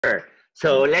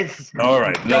So let's All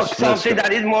right. talk something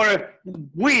that is more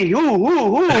we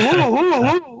who.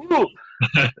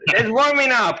 Let's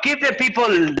warming up. Keep the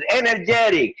people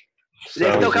energetic.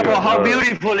 Let's talk about how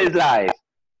beautiful is life.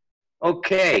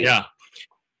 Okay. Yeah.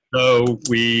 So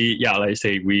like I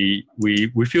say, we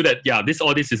feel that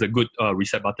all this is a good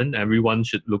reset button. Everyone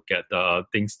should look at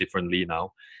things differently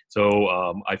now. So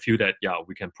I feel that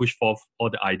we can push forth all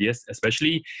the ideas.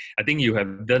 Especially, I think you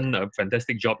have done a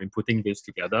fantastic job in putting this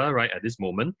together right at this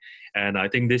moment, and I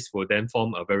think this will then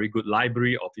form a very good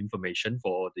library of information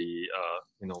for the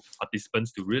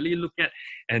participants to really look at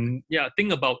and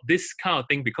think about this kind of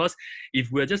thing. Because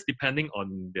if we're just depending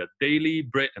on the daily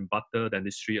bread and butter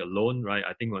dentistry alone, right,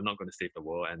 I think we're not going to save the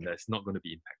world, and that's not going to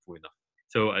be impactful enough.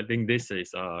 So I think this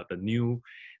is the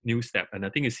new step, and I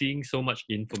think you're seeing so much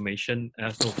information,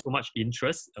 so much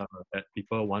interest that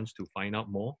people want to find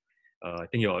out more. I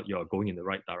think you're going in the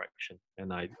right direction,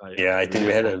 and I think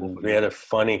we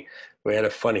had a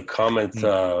funny comment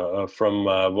from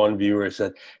one viewer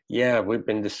said, we've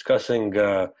been discussing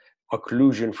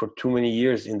occlusion for too many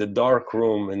years in the dark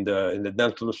room in the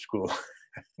dental school.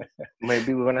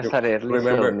 Maybe we're gonna start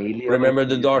early. Remember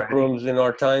the dark rooms in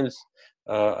our times?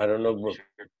 I don't know.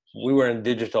 We were in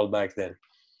digital back then,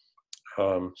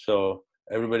 so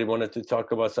everybody wanted to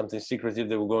talk about something secretive.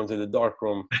 They would go into the dark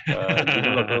room, the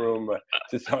locker room,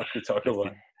 to talk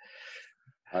about.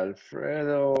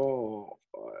 Alfredo.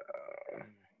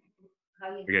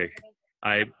 Okay,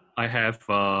 I have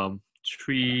 4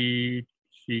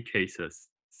 cases,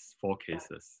 so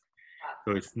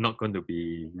it's not going to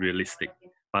be realistic.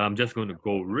 But I'm just going to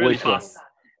go really fast.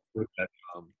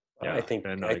 I think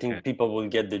people will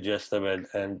get the gist of it,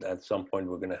 and at some point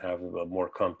we're going to have a more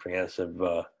comprehensive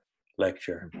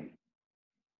lecture.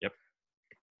 Yep.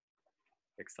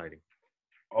 Exciting.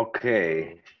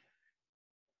 Okay.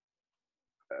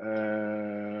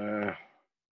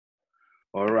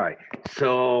 All right.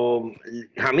 So,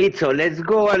 Hamid, let's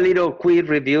go a little quick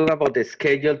review about the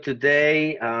schedule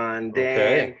today, and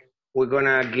then we're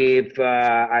gonna give.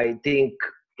 I think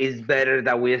it's better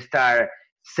that we start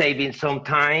saving some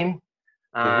time,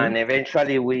 and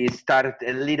eventually we start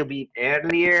a little bit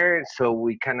earlier so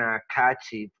we can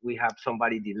catch it. We have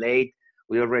somebody delayed.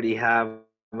 We already have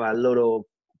a lot of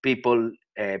people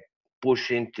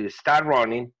pushing to start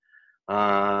running,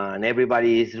 and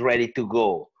everybody is ready to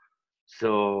go.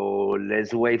 So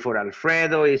let's wait for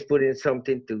Alfredo. He's putting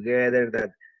something together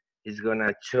that is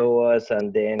gonna show us,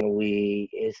 and then we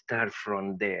start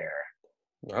from there.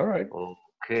 All right.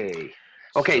 Okay.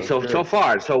 Okay. So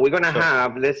far, we're gonna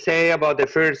have, let's say, about the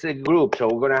first group. So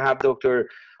we're gonna have Dr.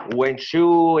 Weng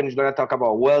Cheu, and he's gonna talk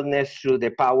about wellness through the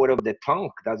power of the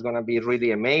tongue. That's gonna be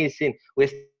really amazing. We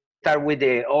start with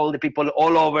all the people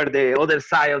all over the other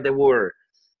side of the world.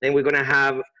 Then we're gonna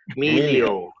have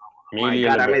Emilio. Oh my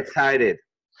God, I'm excited.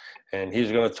 And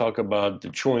he's going to talk about the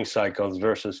chewing cycles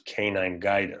versus canine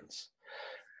guidance.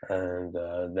 And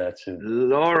that's it.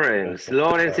 Lawrence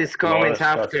is coming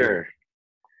after.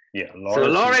 Yeah,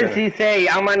 Lawrence, he say,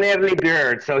 I'm an early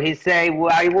bird. So he say,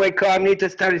 well, I wake up, I need to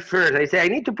start it first. I say, I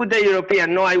need to put the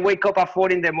European. No, I wake up at 4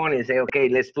 in the morning. Say, okay,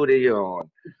 let's put it on.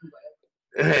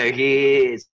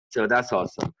 So that's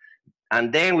awesome.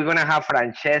 And then we're going to have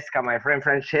Francesca, my friend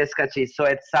Francesca. She's so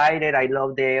excited. I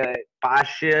love the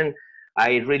passion.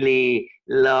 I really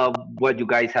love what you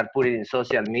guys are putting in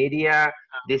social media.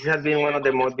 This has been one of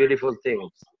the most beautiful things.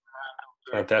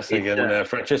 Fantastic. And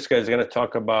Francesca is going to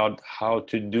talk about how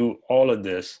to do all of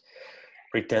this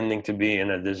pretending to be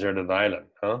in a deserted island,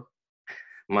 huh?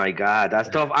 My God, that's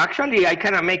tough. Actually, I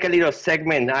kind of make a little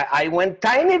segment. I went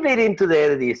tiny bit into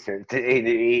the desert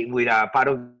with a part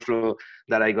of the flow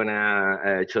that I'm going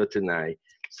to show tonight.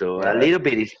 So a little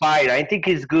bit inspired. I think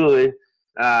it's good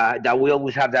that we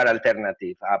always have that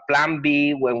alternative. Plan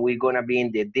B when we're going to be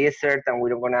in the desert and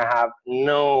we're going to have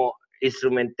no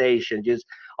instrumentation, just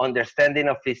understanding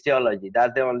of physiology.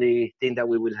 That's the only thing that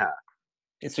we will have.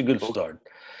 It's a good start.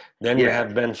 Then we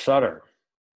have Ben Sutter.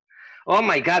 Oh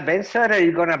my God, Ben Sutter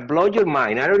is gonna blow your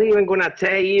mind. I don't even gonna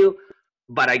tell you,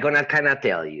 but I'm gonna kind of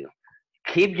tell you.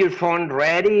 Keep your phone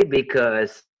ready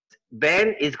because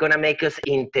Ben is gonna make us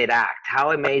interact.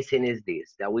 How amazing is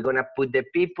this? That we're gonna put the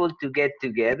people to get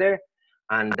together,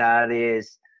 and that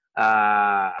is,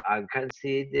 I can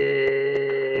see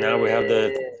the. Now we have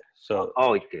the. So.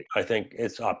 Oh, okay. I think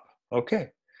it's up. Okay.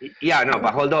 Yeah, no,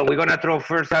 but hold on. We're gonna throw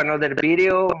first another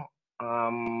video.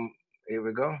 Here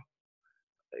we go.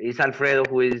 It's Alfredo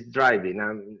who is driving.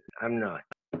 I'm not.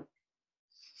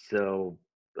 So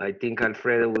I think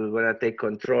Alfredo will gonna take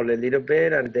control a little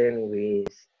bit, and then we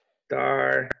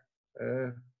start.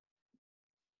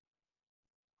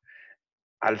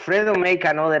 Alfredo make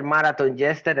another marathon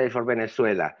yesterday for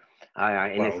Venezuela in Wow,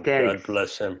 aesthetics. God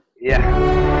bless him.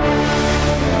 Yeah.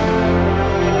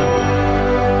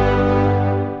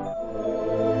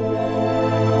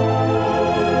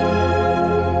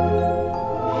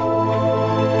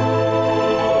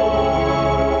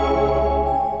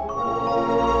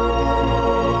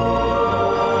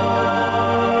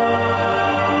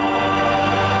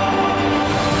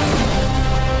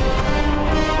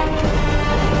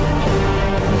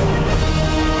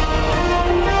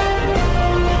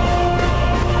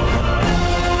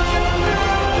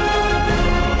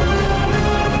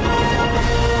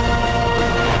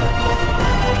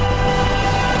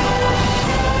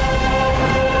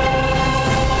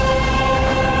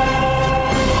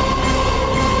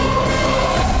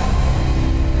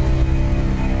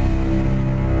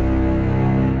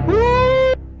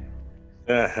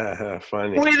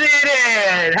 Funny. We did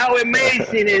it! How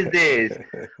amazing is this?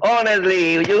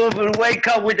 Honestly, you will wake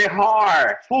up with a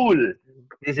heart full.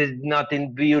 This is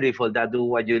nothing beautiful that do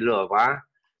what you love, huh?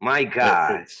 My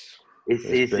God. It's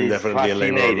been It's definitely a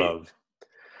labor of fascinating. love.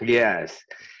 Yes.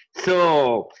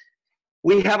 So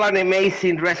we have an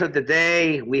amazing rest of the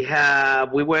day. We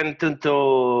went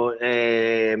into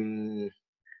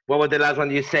what was the last one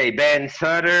you say? Ben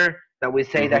Sutter, that we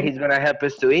say that he's gonna help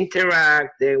us to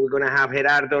interact. Then we're gonna have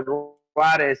Gerardo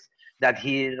Juarez, that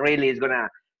he really is gonna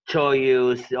show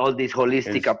you all this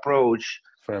holistic approach.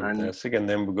 Fantastic. And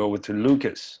then we go to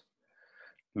Lucas.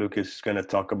 Lucas is gonna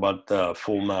talk about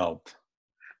full mouth.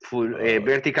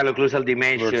 Vertical occlusal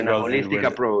dimension, a holistic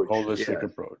approach. Holistic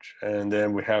approach. And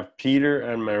then we have Peter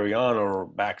and Mariano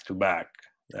back to back.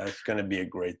 That's going to be a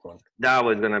great one. That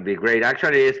was going to be great.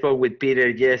 Actually, I spoke with Peter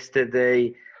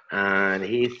yesterday, and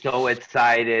he's so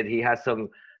excited. He has some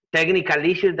technical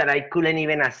issues that I couldn't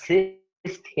even assist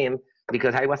him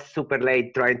because I was super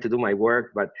late trying to do my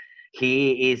work, but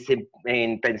he is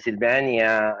in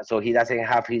Pennsylvania, so he doesn't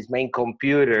have his main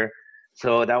computer.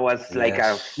 So that was like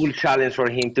a full challenge for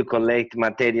him to collect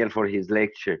material for his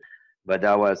lecture. But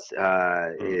that was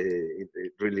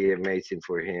really amazing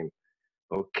for him.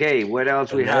 Okay, what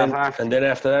else we have after? And then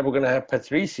after that, we're going to have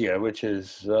Patricia, which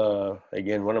is,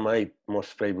 again, one of my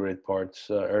most favorite parts,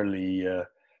 early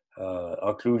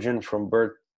occlusion from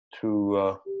birth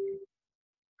to,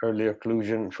 early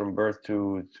occlusion from birth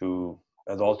to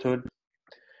adulthood.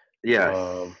 Yes.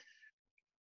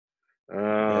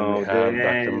 Then we have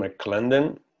Dr.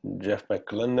 McClendon. Jeff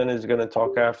McClendon is going to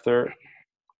talk after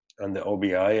on the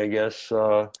OBI, I guess,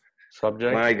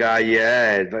 subject. My God,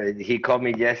 yeah. He called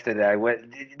me yesterday.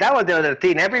 That was the other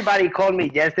thing. Everybody called me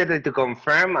yesterday to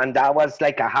confirm, and that was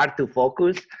like a hard to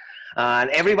focus. And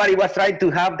everybody was trying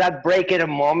to have that break at a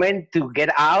moment to get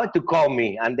out to call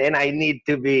me. And then I need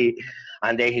to be.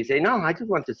 And then he said, no, I just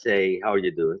want to say, how are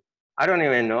you doing? I don't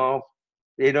even know.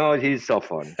 You know, he's so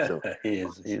fun. So.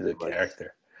 He's a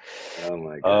character. Oh,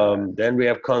 my God. Then we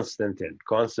have Constantine.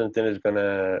 Constantine is going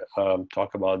to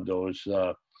talk about those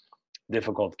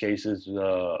difficult cases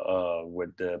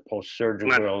with the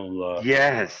post-surgical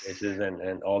cases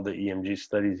and all the EMG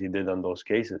studies he did on those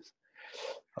cases.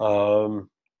 Dara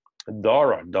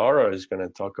is going to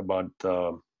talk about,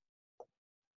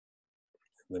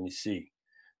 let me see.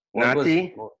 What's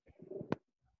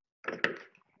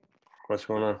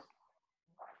going on?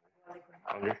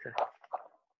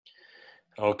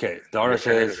 Okay, Dara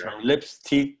says from lips,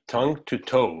 teeth, tongue to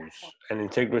toes, an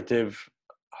integrative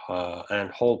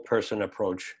and whole person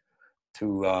approach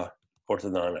to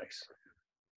orthodontics.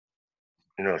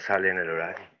 No sale en el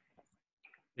horario.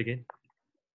 Again?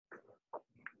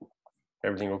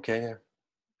 Everything okay here?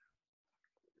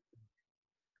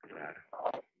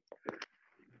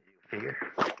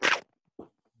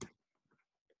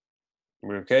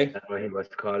 We're okay? That's why he was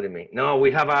calling me. No,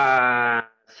 we have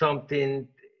something.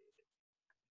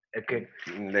 Okay,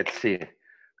 let's see.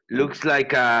 Looks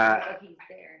like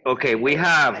okay, we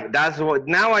have. That's what.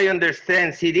 Now I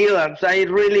understand, Cyril. I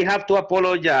really have to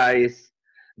apologize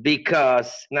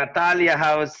because Natalia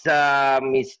has a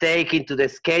mistake into the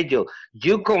schedule.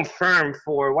 You confirmed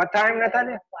for what time,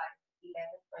 Natalia?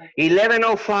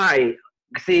 11:05.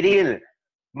 Cyril,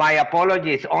 my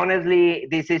apologies. Honestly,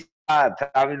 this is bad.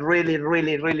 I'm really,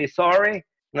 really, really sorry.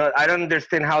 No, I don't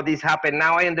understand how this happened.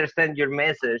 Now I understand your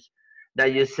message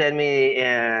that you sent me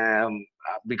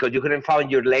because you couldn't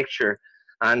find your lecture,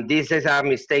 and this is a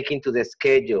mistake into the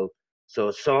schedule.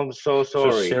 So sorry. So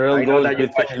Cyril goes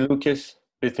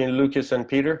between Lucas and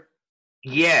Peter.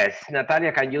 Yes,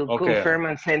 Natalia, can you confirm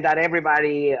and send that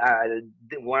everybody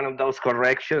one of those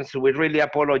corrections? We really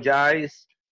apologize.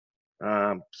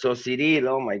 So Cyril,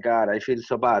 oh my God, I feel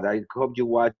so bad. I hope you're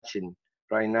watching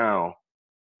right now.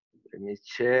 Let me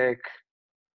check.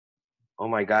 Oh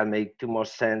my God, make too much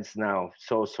sense now.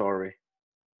 So sorry.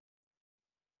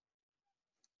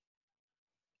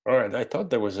 All right, I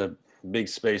thought there was a big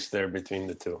space there between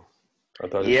the two. I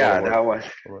thought Yeah, that was.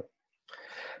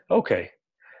 Okay,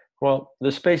 well,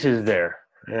 the space is there,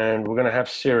 and we're gonna have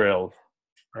Cyril,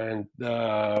 and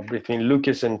between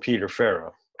Lucas and Peter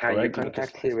Farrow. Can you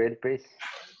contact Javier, please?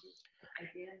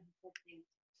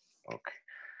 Okay.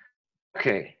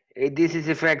 Okay. This is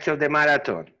effects of the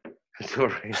marathon.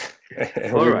 Sorry.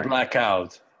 All right. Black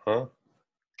out, huh?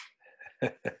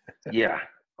 Yeah.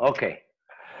 Okay.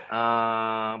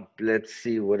 Let's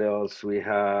see what else we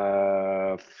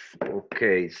have.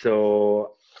 Okay,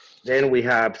 so then we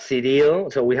have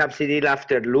Cyril. So we have Cyril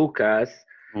after Lucas.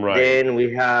 Right. Then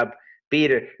we have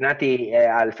Peter. Nati,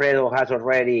 Alfredo has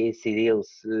already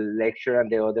Cyril's lecture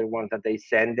and the other one that they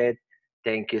sent it.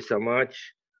 Thank you so much.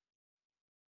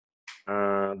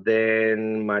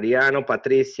 Then Mariano,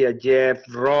 Patricia, Jeff,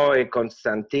 Roy,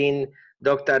 Constantine,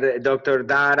 Dr.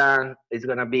 Dara is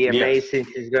going to be amazing.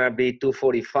 Yes. She's going to be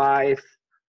 245.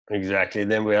 Exactly.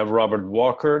 Then we have Robert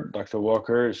Walker. Dr.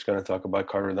 Walker is going to talk about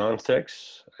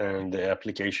cardiodontics and the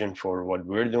application for what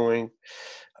we're doing.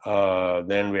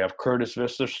 Then we have Curtis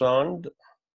Wistersond.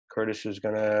 Curtis is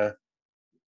going to,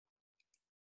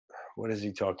 what is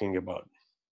he talking about?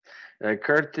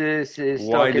 Curtis is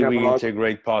why talking do we about,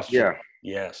 integrate posture? Yeah.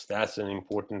 Yes, that's an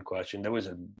important question. There was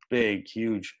a big,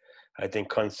 huge, I think,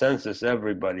 consensus.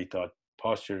 Everybody thought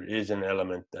posture is an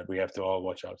element that we have to all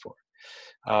watch out for.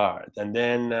 All right, and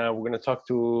then we're going to talk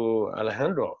to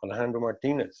Alejandro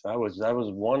Martinez. That was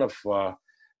one of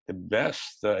the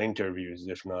best interviews,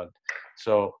 if not.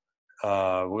 So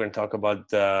we're going to talk about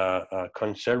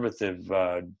conservative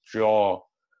jaw.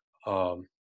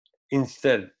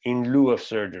 Instead, in lieu of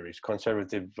surgeries,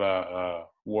 conservative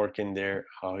work in there,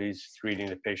 how he's treating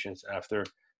the patients after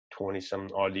 20-some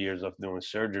odd years of doing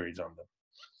surgeries on them.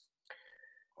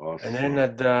 Awesome. And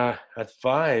then at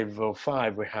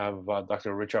 5:05, we have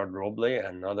Dr. Richard Roble,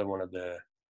 another one of the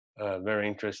very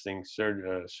interesting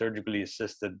surgically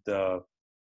assisted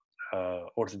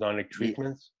orthodontic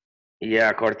treatments.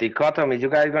 Yeah, corticotomy. You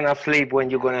guys gonna flip when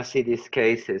you're gonna see these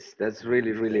cases. That's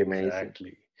really, really amazing.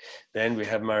 Exactly. Then we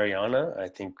have Mariana. I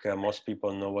think most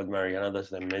people know what Mariana does,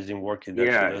 the amazing work that she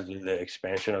does in the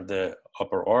expansion of the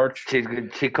upper arch.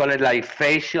 She call it like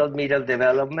facial middle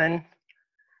development.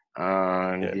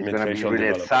 And she's going to be really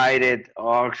excited.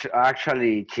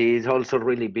 Actually, she's also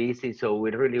really busy. So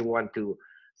we really want to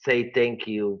say thank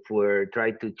you for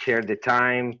trying to share the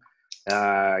time.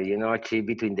 She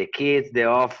between the kids, the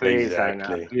office, and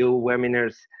a few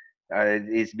webinars.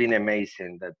 It's been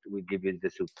amazing that we give you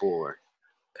the support.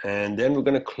 And then we're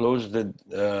going to close the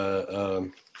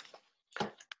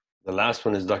last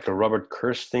one is Dr. Robert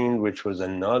Kirstein, which was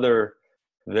another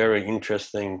very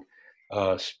interesting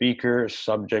speaker,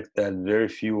 subject that very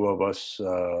few of us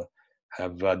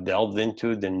have delved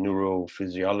into, the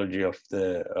neurophysiology of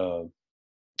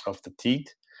the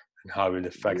teeth and how it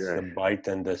affects the bite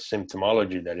and the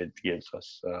symptomology that it gives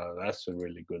us. That's a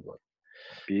really good one.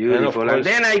 Beautiful. And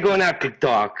then I'm gonna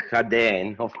talk at the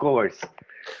end, of course.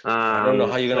 I don't know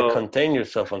how you're gonna contain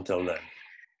yourself until then.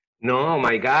 No,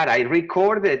 my God, I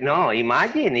recorded. No,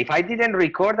 imagine if I didn't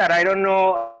record that, I don't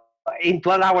know in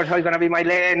 12 hours how it's gonna be my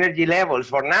energy levels.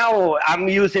 For now, I'm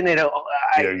using it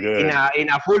in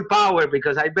a full power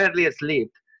because I barely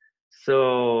sleep.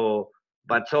 So,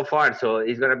 but so far, so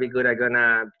it's gonna be good. I'm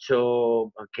gonna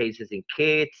show cases in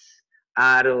kids,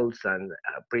 adults, and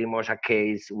pretty much a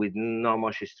case with not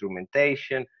much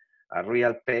instrumentation, a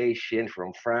real patient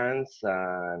from France,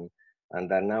 and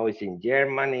that now is in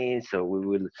Germany. So we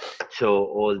will show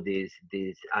all these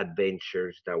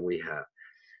adventures that we have.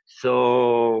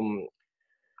 So,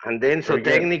 and then so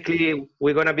technically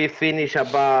we're gonna be finished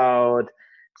about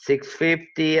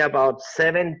 6:50, about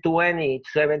 7:20,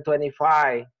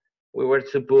 7:25. We were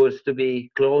supposed to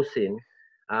be closing.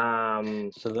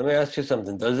 So let me ask you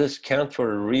something. Does this count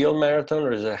for a real marathon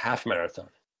or is it a half marathon?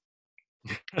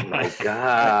 My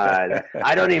God,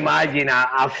 I don't imagine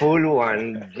a full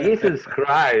one. Jesus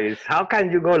Christ, how can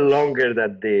you go longer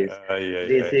than this?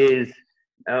 Is,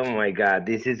 oh my God,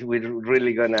 this is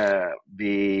really gonna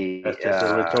be. That's just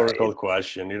a rhetorical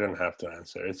question. You don't have to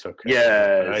answer. It's okay.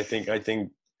 Yes. I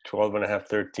think 12 and a half,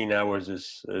 13 hours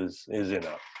is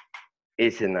enough.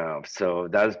 It's enough. So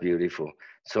that's beautiful.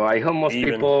 So I hope most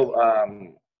people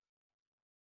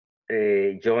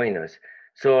join us.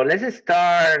 So let's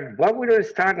start. What we're going to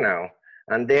start now,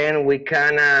 and then we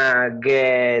can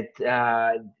get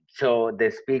so the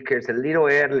speakers a little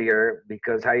earlier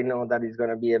because I know that it's going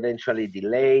to be eventually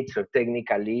delayed, so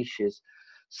technical issues.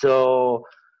 So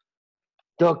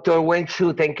Dr. Weng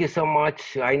Cheu, thank you so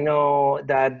much. I know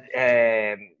that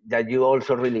that you're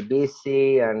also really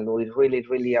busy, and we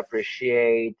really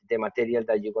appreciate the material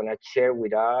that you're gonna share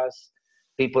with us.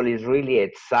 People is really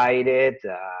excited.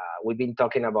 We've been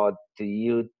talking about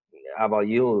you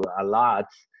a lot,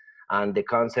 and the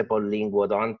concept of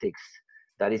linguodontics.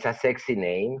 That is a sexy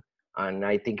name, and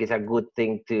I think it's a good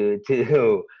thing to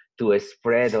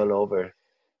spread all over.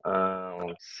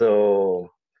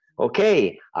 So,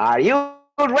 okay, are you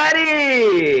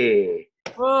ready?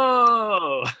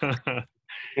 Whoa!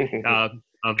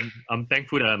 I'm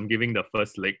thankful that I'm giving the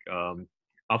first leg.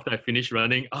 After I finish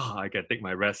running, I can take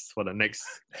my rest for the next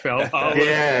 12 hours.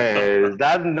 Yes,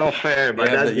 that's not fair,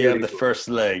 but you have the first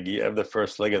leg. You have the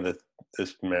first leg of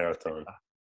this marathon.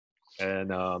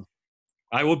 And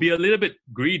I will be a little bit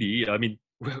greedy. I mean,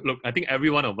 look, I think every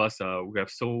one of us, we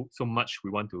have so much we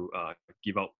want to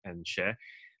give out and share.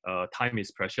 Time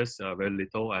is precious, very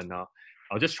little, and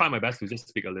I'll just try my best to just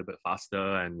speak a little bit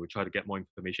faster, and we'll try to get more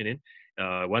information in.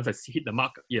 Once I hit the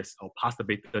mark, yes, I'll pass the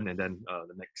baton, and then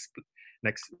the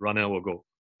next runner will go.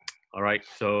 All right,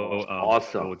 so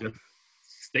awesome. We'll just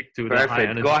stick to perfect. The high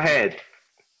energy. Go ahead.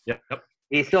 Yep.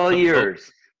 It's all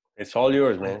yours. It's all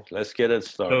yours, man. Let's get it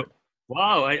started. So,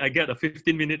 wow, I get a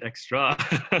 15-minute extra.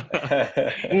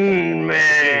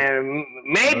 Man,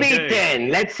 maybe 10.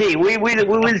 Let's see. We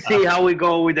will see how we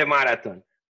go with the marathon.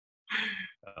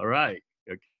 All right.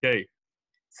 Okay.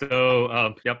 So,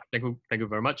 thank you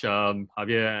very much,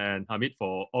 Javier and Hamid,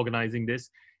 for organizing this.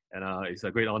 And it's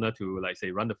a great honor to,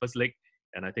 run the first leg.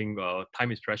 And I think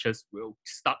time is precious. We'll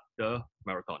start the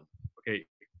marathon. Okay.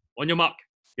 On your mark.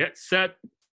 Get set.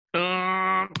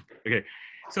 Okay.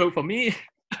 So for me,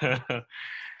 I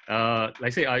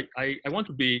want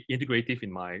to be integrative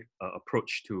in my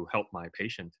approach to help my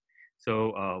patient.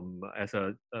 So as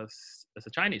a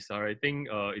Chinese, I think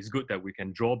it's good that we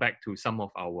can draw back to some of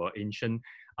our ancient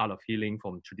art of healing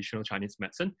from traditional Chinese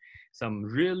medicine. Some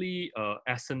really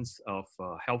essence of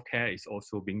healthcare is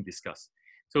also being discussed.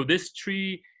 So these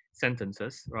 3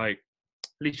 sentences, right,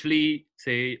 literally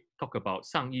talk about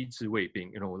上医治未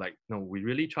病, we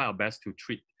really try our best to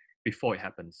treat before it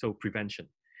happens, so prevention.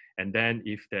 And then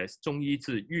if there's 中医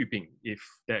治预病, if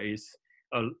there is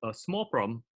a small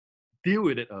problem, deal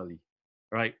with it early,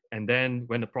 right? And then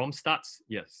when the problem starts,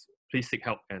 yes, please seek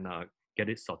help and get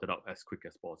it sorted out as quick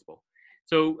as possible.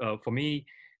 So for me,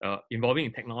 involving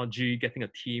in technology, getting a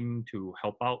team to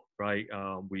help out, right?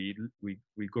 We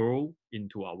grow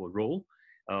into our role.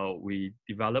 We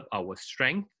develop our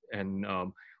strength, and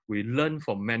we learn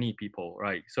from many people,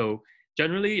 right? So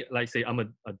generally, I'm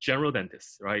a general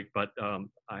dentist, right? But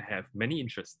I have many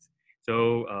interests.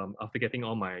 So after getting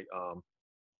all my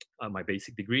my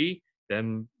basic degree,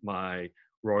 then my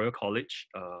Royal College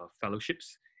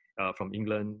fellowships from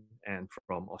England and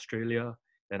from Australia.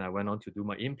 Then I went on to do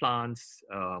my implants,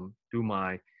 do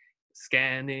my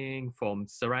scanning from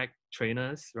CEREC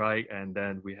trainers, right? And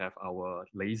then we have our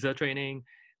laser training,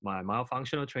 my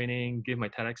myofunctional training, give my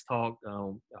TEDx talk,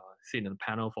 sit in a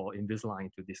panel for Invisalign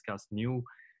to discuss new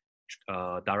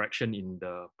direction in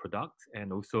the product,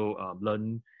 and also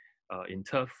learn in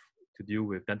turf to deal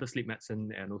with dental sleep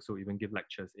medicine, and also even give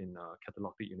lectures in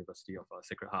Catholic University of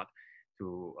Sacred Heart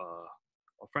to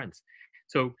our friends.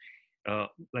 So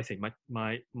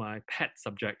my pet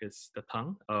subject is the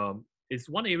tongue. It's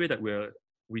one area that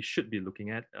we should be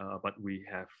looking at, but we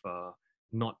have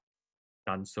not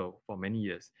done so for many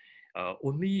years.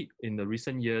 Only in the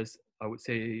recent years, I would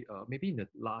say maybe in the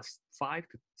last 5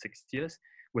 to 6 years,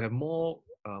 we have more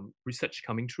research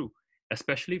coming through,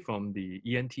 especially from the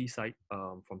ENT side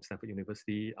from Stanford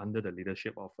University under the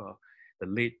leadership of the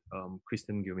late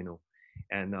Kristen Gilmino.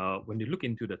 And when you look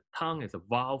into the tongue as a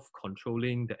valve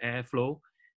controlling the airflow,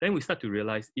 then we start to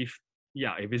realize if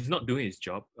it's not doing its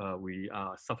job, we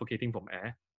are suffocating from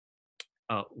air,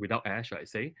 without air, should I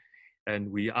say,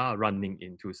 and we are running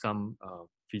into some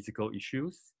physical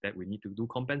issues that we need to do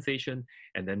compensation,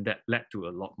 and then that led to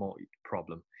a lot more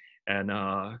problem. And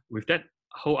with that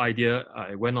whole idea,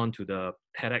 I went on to the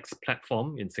TEDx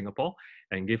platform in Singapore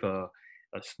and gave a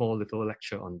small little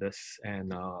lecture on this.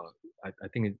 And I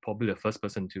think it's probably the first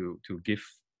person to give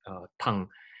tongue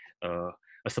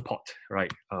a support,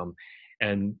 right?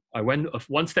 And I went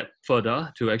one step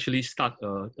further to actually start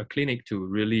a clinic to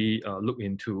really look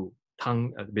into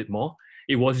tongue a bit more.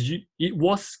 It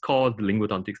was called the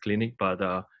Linguodontics Clinic,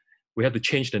 but we had to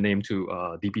change the name to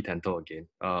DP Dental again.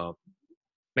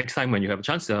 Next time when you have a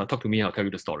chance, talk to me, I'll tell you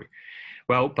the story.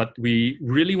 Well, but we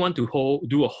really want to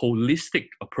do a holistic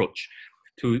approach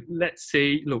to, let's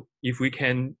say, look, if we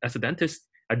can, as a dentist,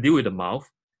 I deal with the mouth,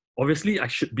 obviously I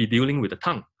should be dealing with the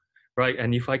tongue, right?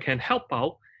 And if I can help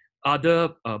out other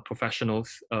professionals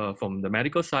from the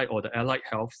medical side or the allied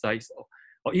health side,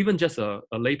 or even just a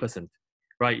layperson,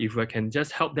 right? If I can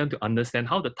just help them to understand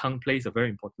how the tongue plays a very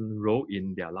important role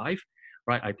in their life,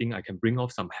 right? I think I can bring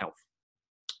off some health.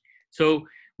 So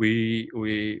we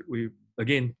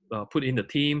again put in the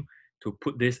team to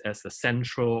put this as the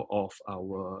central of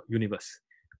our universe,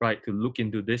 right? To look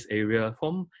into this area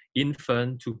from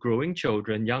infant to growing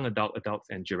children, young adults,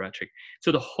 and geriatric.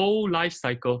 So the whole life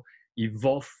cycle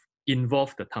involve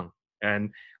the tongue, and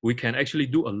we can actually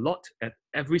do a lot at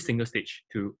every single stage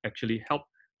to actually help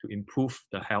to improve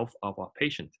the health of our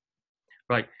patient.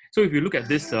 Right. So if you look at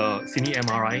this cine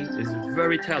MRI, it's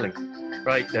very telling,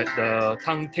 right? That the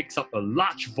tongue takes up a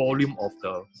large volume of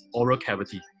the oral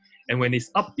cavity. And when it's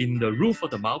up in the roof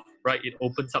of the mouth, right, it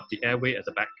opens up the airway at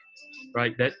the back,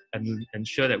 right? That and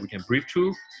ensure that we can breathe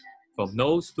through from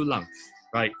nose to lungs,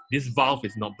 right? This valve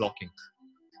is not blocking.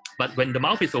 But when the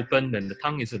mouth is open and the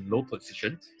tongue is in low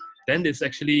position, then it's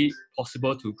actually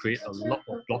possible to create a lot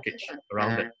of blockage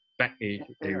around that back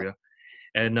area.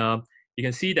 And you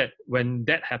can see that when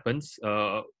that happens,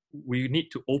 we need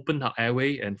to open our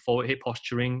airway, and forward head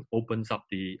posturing opens up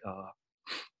the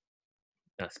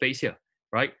space here,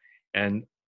 right? And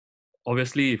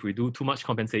obviously, if we do too much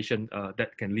compensation,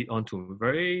 that can lead on to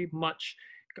very much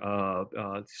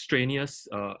strenuous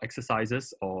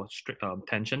exercises or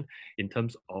tension in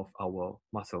terms of our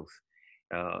muscles,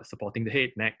 supporting the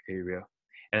head, neck area.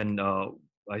 And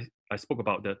I spoke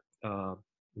about the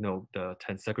the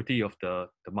tensegrity of the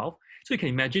mouth. So you can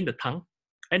imagine the tongue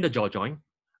and the jaw joint,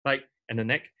 right, and the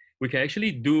neck. We can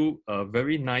actually do a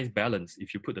very nice balance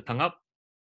if you put the tongue up,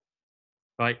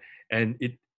 right, and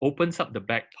it opens up the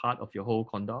back part of your whole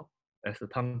condyle as the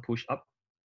tongue push up,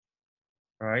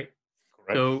 right?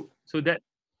 Correct. So that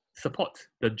supports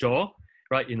the jaw,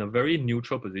 right, in a very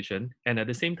neutral position, and at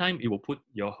the same time, it will put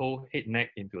your whole head neck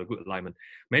into a good alignment.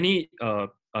 Many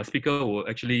speaker will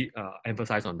actually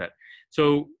emphasize on that.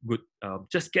 So good,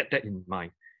 just get that in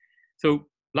mind. So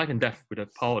life and death with the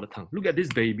power of the tongue. Look at this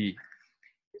baby.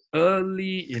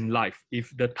 Early in life,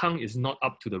 if the tongue is not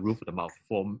up to the roof of the mouth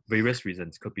for various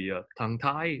reasons, could be a tongue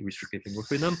tie, restricted lingual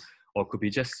freedom, or could be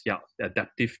just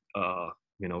adaptive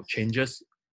changes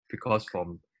because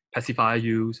from pacifier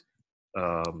use,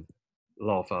 a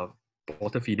lot of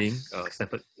bottle feeding.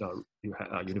 Stanford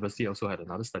University also had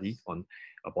another study on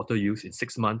bottle use. In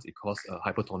 6 months, it caused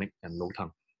hypertonic and low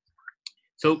tongue.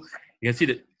 So you can see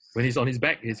that when he's on his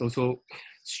back, he's also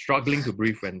struggling to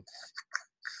breathe when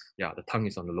the tongue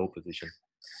is on the low position.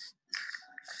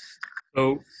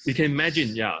 So we can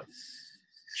imagine,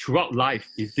 throughout life,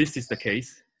 if this is the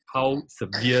case, how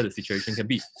severe the situation can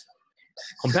be.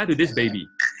 Compared to this baby,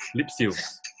 lip seal.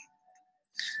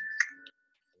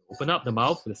 Open up the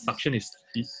mouth, the suction is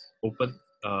open,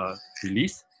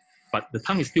 release, but the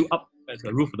tongue is still up at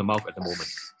the roof of the mouth at the moment.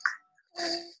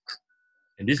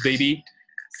 And this baby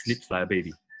sleeps like a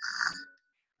baby.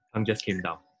 Tongue just came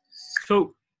down.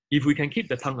 So if we can keep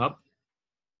the tongue up,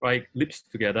 right, lips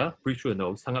together, breathe through the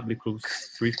nose, tongue up, lip close,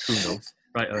 breathe through the nose,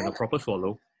 right, and a proper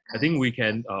swallow, I think we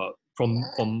can, from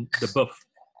the birth,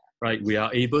 right, we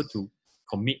are able to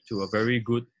commit to a very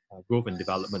good growth and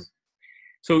development.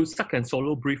 So suck and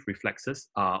swallow breathe reflexes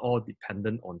are all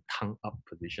dependent on tongue up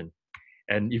position.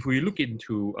 And if we look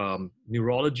into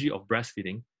neurology of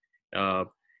breastfeeding,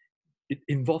 it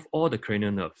involves all the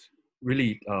cranial nerves,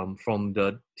 really from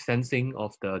the sensing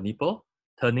of the nipple,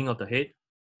 turning of the head,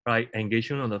 right,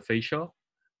 engagement on the facial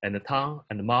and the tongue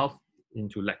and the mouth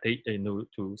into lactate,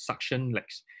 to suction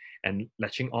and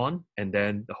latching on, and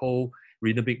then the whole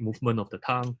rhythmic movement of the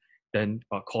tongue, then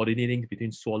coordinating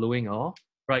between swallowing all,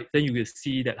 right? Then you will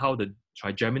see that how the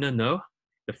trigeminal nerve,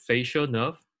 the facial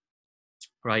nerve,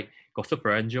 right,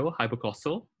 glossopharyngeal,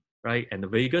 hypoglossal, right, and the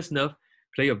vagus nerve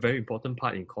play a very important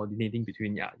part in coordinating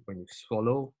between, when you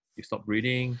swallow, you stop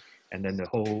breathing, and then the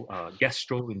whole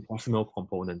gastrointestinal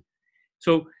component.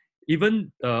 So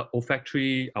even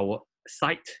olfactory, our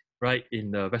sight, right,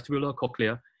 in the vestibular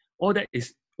cochlea, all that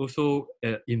is also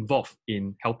involved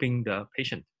in helping the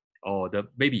patient or the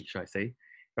baby, should I say,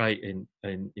 right, in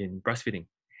breastfeeding.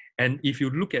 And if you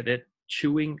look at it,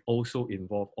 chewing also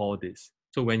involves all this.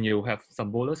 So when you have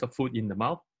some bolus of food in the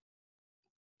mouth,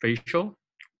 facial,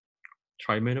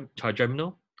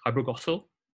 trigeminal, hypoglossal,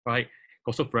 right,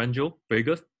 glossopharyngeal,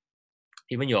 vagus,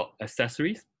 even your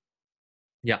accessories,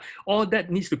 all that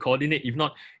needs to coordinate. If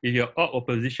not, if you're out of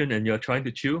position and you're trying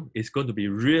to chew, it's going to be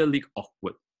really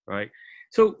awkward, right?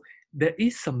 So there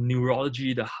is some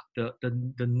neurology.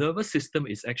 The nervous system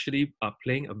is actually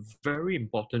playing a very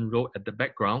important role at the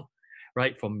background,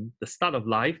 right, from the start of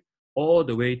life all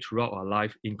the way throughout our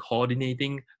life in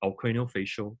coordinating our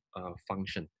craniofacial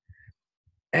function.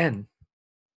 And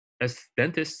as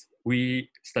dentists, we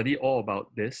study all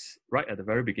about this right at the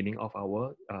very beginning of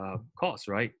our course,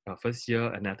 right? First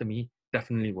year anatomy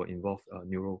definitely will involve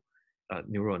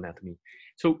neuroanatomy.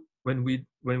 So when we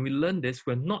learn this,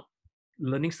 we're not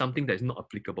learning something that is not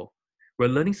applicable. We're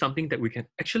learning something that we can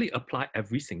actually apply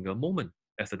every single moment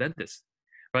as a dentist,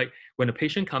 right? When a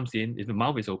patient comes in, if the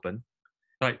mouth is open,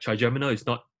 right, trigeminal is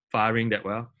not firing that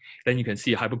well, then you can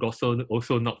see hypoglossal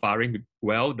also not firing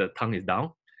well, the tongue is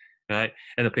down, right?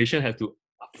 And the patient has to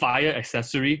fire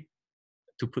accessory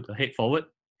to put the head forward.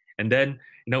 And then,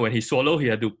 when he swallow, he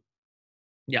had to,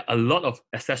 a lot of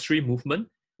accessory movement,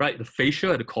 right? The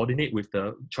facial had to coordinate with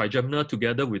the trigeminal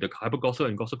together with the hypoglossal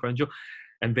and glossopharyngeal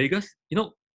and vagus.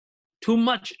 Too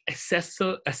much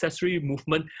accessory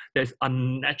movement that's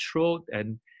unnatural.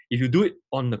 And if you do it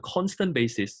on a constant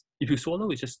basis, if you swallow,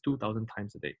 it's just 2,000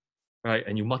 times a day, right?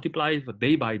 And you multiply it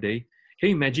day by day. Can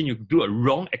you imagine you do a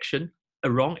wrong action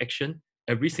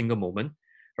every single moment,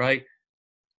 right?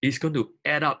 It's going to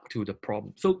add up to the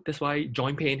problem. So that's why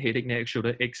joint pain, headache, neck,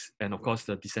 shoulder aches, and of course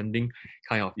the descending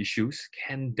kind of issues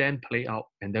can then play out.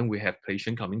 And then we have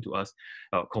patients coming to us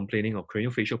complaining of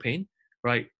craniofacial pain,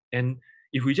 right? And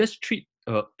if we just treat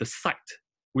the site,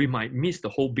 we might miss the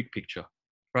whole big picture,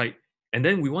 right? And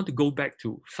then we want to go back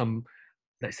to some,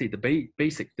 let's say, the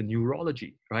basic, the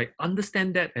neurology, right?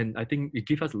 Understand that, and I think it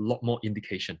gives us a lot more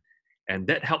indication. And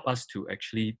that helps us to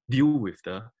actually deal with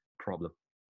the problem.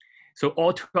 So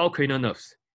all 12 cranial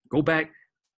nerves, go back,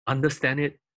 understand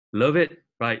it, love it,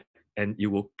 right? And it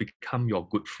will become your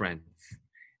good friends.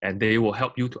 And they will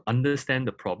help you to understand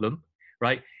the problem,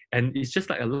 right? And it's just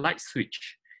like a light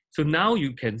switch. So now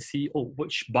you can see,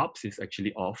 which bulbs is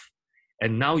actually off.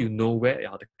 And now you know where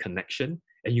are the connection,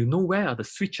 and you know where are the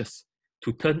switches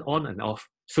to turn on and off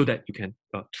so that you can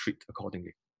treat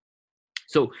accordingly.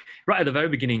 So right at the very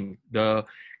beginning, the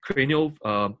cranial,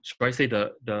 should I say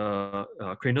the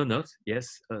cranial nerves,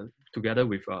 yes, together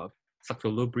with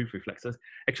subclavian brief reflexes.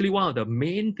 Actually, one of the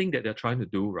main things that they're trying to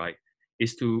do, right,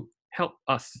 is to help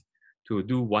us to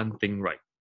do one thing right.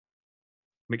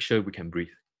 Make sure we can breathe.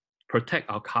 Protect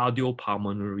our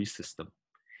cardiopulmonary system.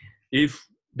 If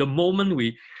the moment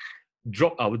we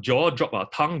drop our jaw, drop our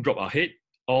tongue, drop our head,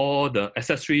 all the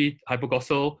accessory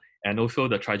hypoglossal and also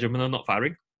the trigeminal not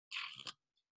firing,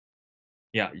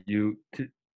 you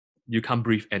can't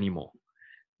breathe anymore.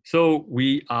 So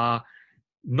we are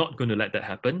not going to let that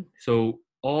happen. So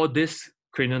all these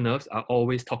cranial nerves are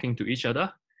always talking to each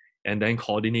other and then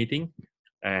coordinating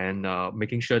and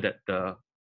making sure that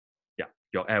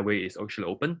your airway is actually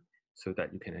open so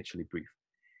that you can actually breathe.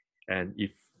 And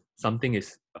if something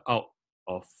is out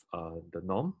of the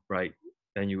norm, right,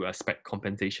 then you expect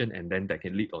compensation, and then that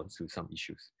can lead on to some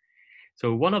issues.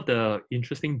 So one of the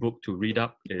interesting books to read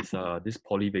up is this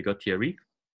polyvagal theory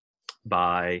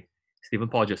by Stephen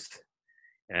Porges.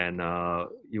 And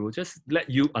it will just let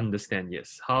you understand,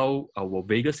 yes, how our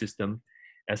vagal system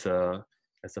as a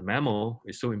mammal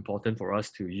is so important for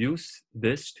us to use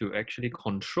this to actually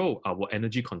control our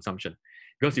energy consumption.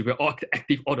 Because if we're all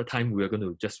active all the time, we're going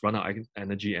to just run out of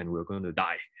energy and we're going to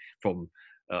die from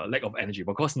lack of energy.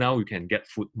 Because now we can get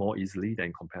food more easily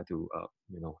than compared to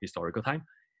historical time.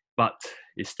 But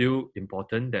it's still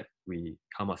important that we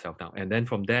calm ourselves down. And then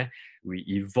from there, we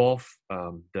evolve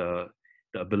the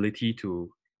ability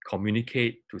to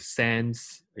communicate, to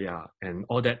sense, and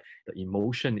all that. The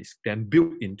emotion is then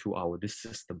built into this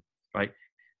system, right?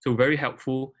 So very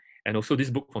helpful. And also this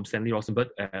book from Stanley Rosenberg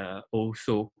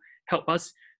also help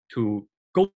us to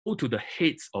go to the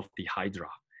heads of the hydra,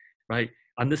 right?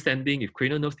 Understanding if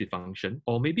cranial nerves dysfunction,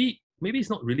 or maybe it's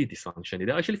not really dysfunction.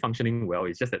 They're actually functioning well.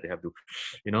 It's just that they have to,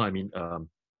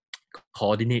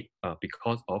 coordinate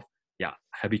because of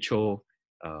habitual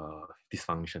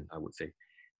dysfunction, I would say.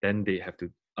 Then they have to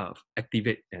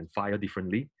activate and fire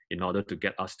differently in order to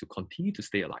get us to continue to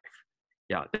stay alive.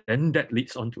 Then that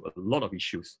leads on to a lot of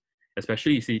issues.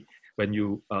 Especially, you see, when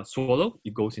you swallow,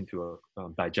 it goes into a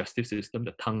digestive system.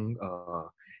 The tongue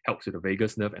helps with the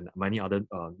vagus nerve and many other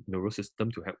neural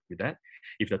systems to help with that.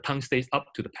 If the tongue stays up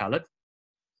to the palate,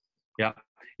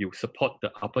 you support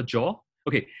the upper jaw.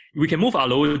 Okay, we can move our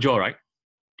lower jaw, right?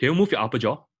 Can you move your upper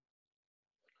jaw?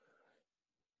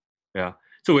 Yeah.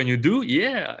 So when you do,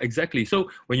 exactly. So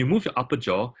when you move your upper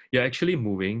jaw, you're actually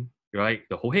moving, right,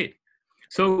 the whole head.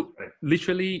 So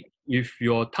literally, if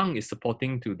your tongue is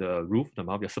supporting to the roof of the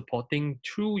mouth, you're supporting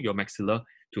through your maxilla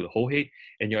to the whole head,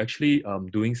 and you're actually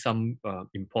doing some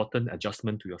important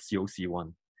adjustment to your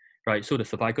COC1, right? So the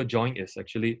cervical joint is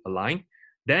actually aligned.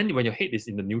 Then when your head is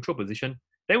in the neutral position,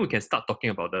 then we can start talking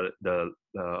about the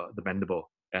mandible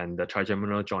and the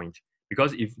trigeminal joint.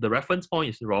 Because if the reference point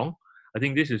is wrong, I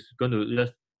think this is going to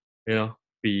just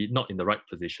be not in the right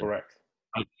position. Correct.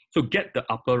 Right? So get the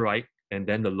upper right, and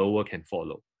then the lower can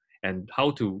follow. And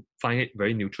how to find it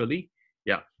very neutrally?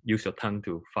 Yeah, use your tongue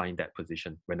to find that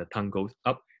position when the tongue goes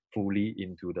up fully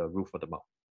into the roof of the mouth,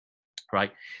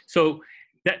 right? So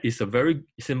that is a very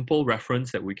simple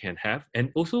reference that we can have. And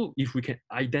also, if we can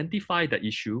identify the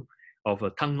issue of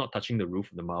a tongue not touching the roof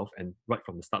of the mouth and right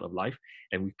from the start of life,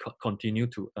 and we continue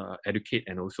to educate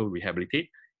and also rehabilitate,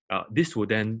 this will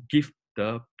then give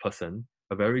the person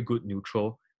a very good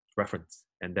neutral reference.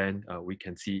 And then we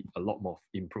can see a lot more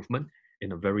improvement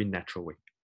in a very natural way.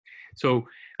 So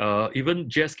even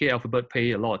GSK Alphabet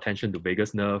pay a lot of attention to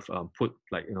vagus nerve, put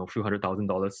like a few $100,000,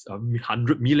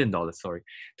 $100 million, sorry,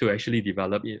 to actually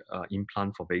develop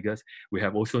implant for vagus. We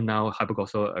have also now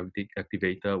hypoglossal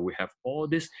activator. We have all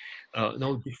this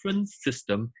different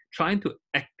system trying to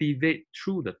activate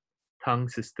through the tongue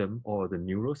system or the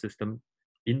neural system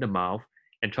in the mouth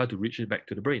and try to reach it back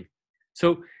to the brain.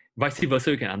 So vice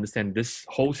versa, you can understand this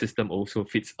whole system also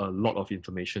fits a lot of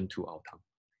information to our tongue.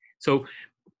 So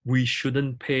we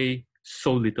shouldn't pay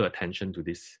so little attention to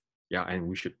this. Yeah, and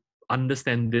we should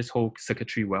understand this whole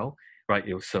circuitry well, right?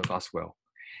 It will serve us well.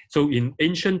 So in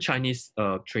ancient Chinese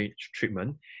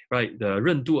treatment, right, the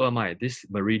任督二脉, this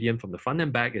meridian from the front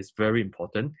and back is very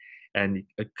important, and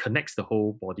it connects the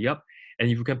whole body up. And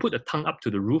if you can put the tongue up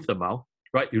to the roof of the mouth,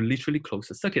 right, you literally close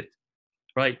the circuit,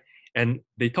 right? And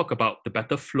they talk about the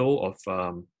better flow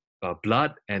of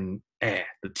blood and air,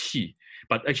 the qi.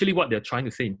 But actually what they're trying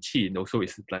to say in qi also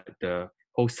is like the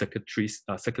whole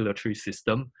circulatory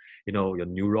system, your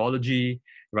neurology,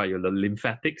 right, your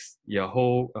lymphatics, your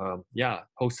whole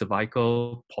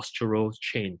cervical postural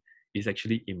chain is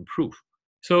actually improved.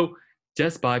 So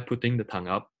just by putting the tongue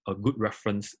up, a good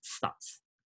reference starts.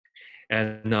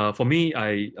 And for me,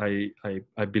 I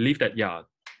believe that,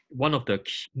 one of the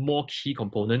more key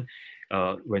component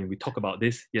when we talk about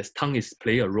this, yes, tongue is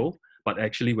play a role, but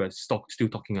actually we're still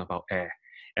talking about air.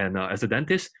 And as a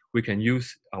dentist, we can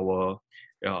use our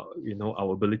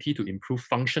our ability to improve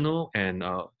functional and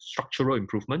structural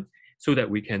improvement so that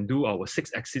we can do our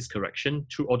 6-axis correction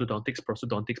through orthodontics,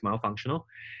 prosthodontics, myofunctional,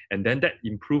 and then that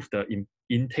improves the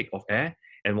intake of air.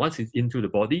 And once it's into the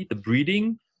body, the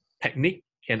breathing technique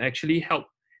can actually help,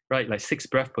 right? Like 6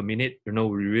 breaths per minute, we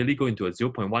really go into a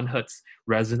 0.1 hertz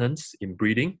resonance in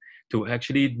breathing to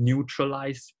actually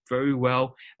neutralize very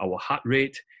well our heart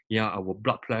rate, our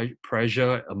blood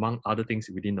pressure, among other things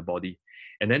within the body.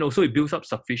 And then also it builds up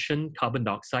sufficient carbon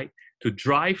dioxide to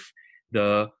drive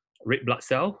the red blood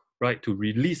cell, right, to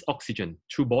release oxygen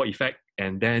through Ball effect,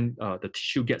 and then the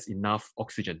tissue gets enough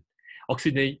oxygen.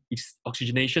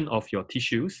 Oxygenation of your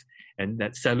tissues, and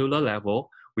that cellular level,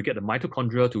 we get the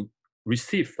mitochondria to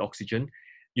receive oxygen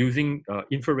using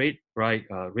infrared, right,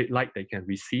 red light they can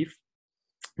receive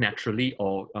naturally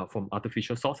or from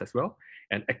artificial source as well,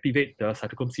 and activate the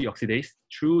cytochrome C oxidase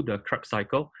through the Krebs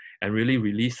cycle and really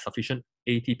release sufficient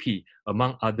ATP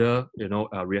among other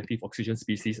reactive oxygen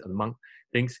species, among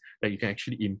things that you can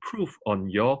actually improve on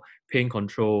your pain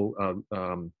control,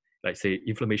 like say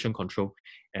inflammation control,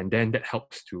 and then that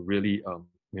helps to really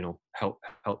help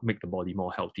make the body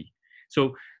more healthy.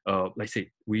 So like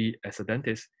say, we as a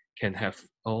dentist can have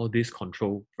all this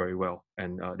control very well,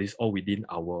 and this all within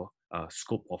our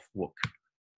scope of work.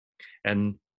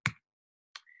 And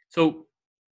so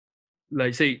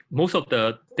like say, most of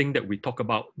the thing that we talk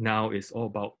about now is all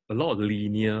about a lot of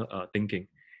linear thinking,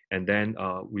 and then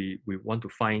we want to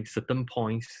find certain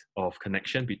points of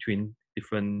connection between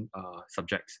different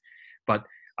subjects. But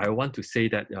I want to say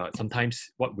that sometimes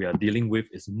what we are dealing with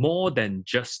is more than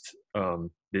just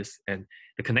this, and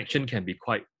the connection can be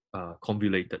quite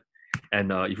convoluted.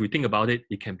 And if we think about it,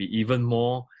 it can be even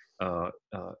more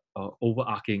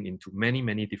overarching into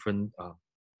many different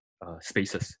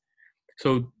spaces.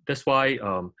 So that's why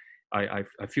I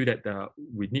feel that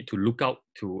we need to look out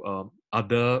to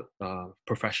other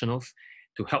professionals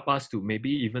to help us to maybe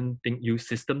even use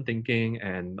system thinking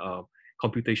and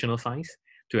computational science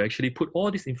to actually put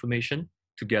all this information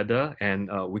together, and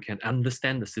we can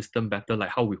understand the system better, like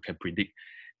how we can predict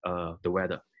the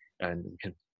weather, and we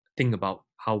can think about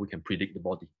how we can predict the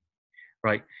body,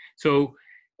 right? So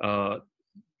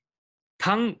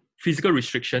tongue physical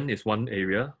restriction is one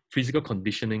area, physical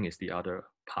conditioning is the other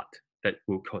part that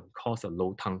will cause a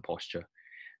low tongue posture.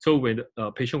 So with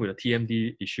a patient with a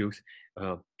TMD issues,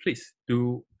 please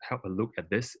do have a look at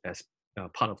this as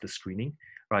part of the screening,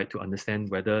 right, to understand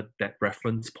whether that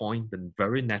reference point, the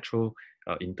very natural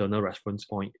internal reference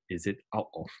point, is it out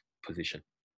of position,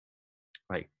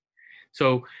 right?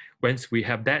 So once we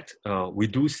have that, we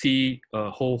do see a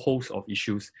whole host of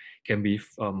issues can be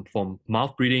from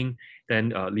mouth breathing,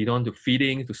 then lead on to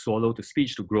feeding, to swallow, to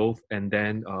speech, to growth, and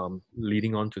then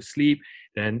leading on to sleep.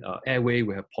 Then airway,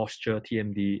 we have posture,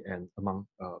 TMD, and among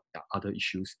other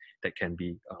issues that can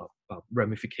be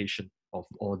ramification of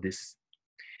all this.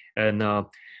 And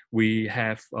we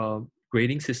have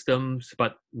grading systems,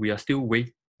 but we are still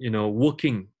work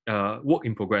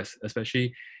in progress,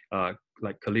 especially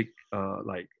like colleague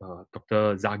like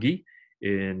Dr. Zaghi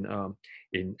in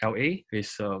LA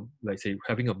is let's say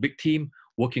having a big team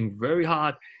working very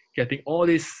hard, getting all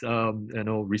this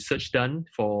research done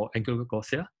for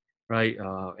ankyloglossia, right?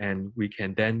 And we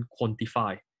can then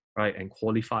quantify, right, and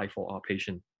qualify for our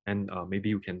patient, and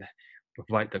maybe we can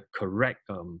provide the correct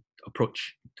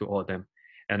approach to all of them.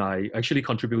 And I actually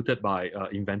contributed by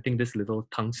inventing this little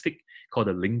tongue stick called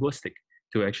a lingua stick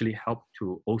to actually help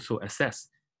to also assess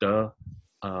the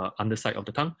underside of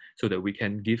the tongue so that we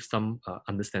can give some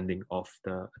understanding of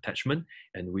the attachment,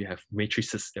 and we have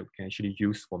matrices that we can actually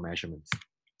use for measurements.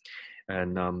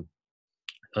 And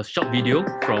a short video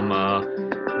from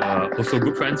also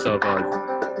good friends of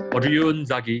Audrey Yun,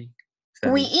 Zaghi.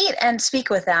 We eat and speak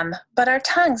with them, but our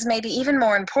tongues may be even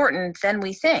more important than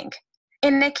we think.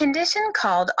 In a condition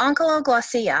called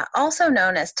onchoglossia, also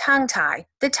known as tongue tie,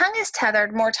 the tongue is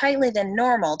tethered more tightly than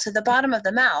normal to the bottom of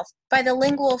the mouth by the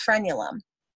lingual frenulum.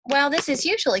 While this is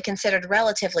usually considered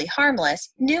relatively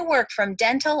harmless, new work from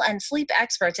dental and sleep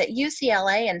experts at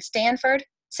UCLA and Stanford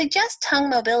suggests tongue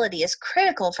mobility is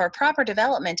critical for proper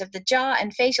development of the jaw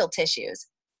and facial tissues.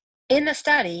 In the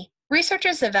study,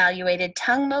 researchers evaluated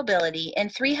tongue mobility in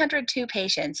 302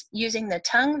 patients using the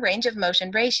tongue range of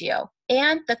motion ratio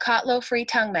and the Kotlow-free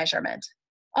tongue measurement.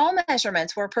 All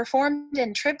measurements were performed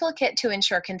in triplicate to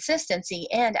ensure consistency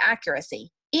and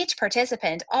accuracy. Each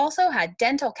participant also had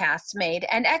dental casts made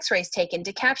and x-rays taken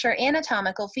to capture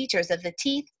anatomical features of the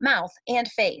teeth, mouth, and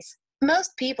face.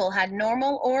 Most people had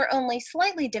normal or only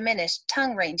slightly diminished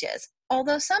tongue ranges,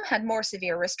 although some had more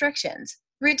severe restrictions.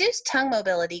 Reduced tongue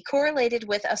mobility correlated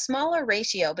with a smaller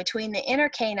ratio between the inner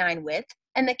canine width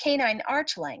and the canine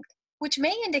arch length, which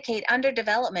may indicate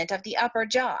underdevelopment of the upper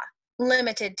jaw.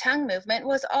 Limited tongue movement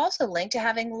was also linked to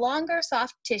having longer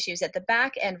soft tissues at the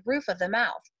back and roof of the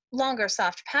mouth. Longer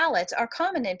soft palates are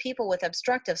common in people with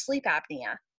obstructive sleep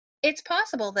apnea. It's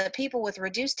possible that people with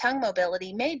reduced tongue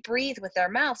mobility may breathe with their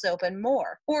mouths open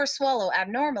more or swallow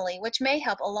abnormally, which may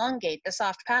help elongate the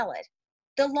soft palate.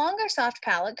 The longer soft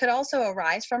palate could also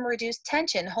arise from reduced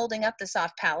tension holding up the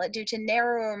soft palate due to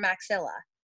narrower maxilla.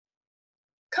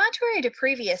 Contrary to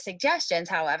previous suggestions,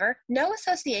 however, no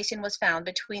association was found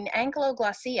between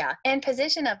ankyloglossia and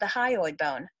position of the hyoid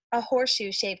bone, a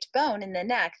horseshoe-shaped bone in the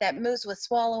neck that moves with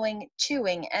swallowing,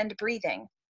 chewing, and breathing.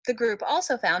 The group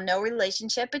also found no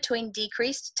relationship between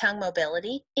decreased tongue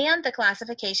mobility and the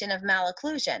classification of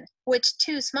malocclusion, which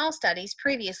 2 small studies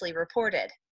previously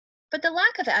reported. But the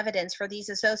lack of evidence for these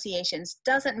associations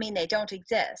doesn't mean they don't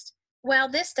exist. While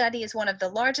this study is one of the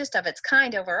largest of its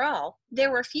kind overall,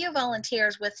 there were few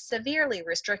volunteers with severely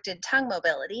restricted tongue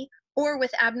mobility or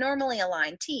with abnormally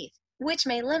aligned teeth, which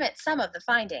may limit some of the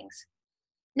findings.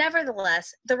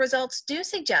 Nevertheless, the results do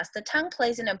suggest the tongue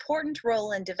plays an important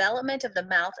role in development of the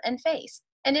mouth and face,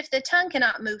 and if the tongue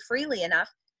cannot move freely enough,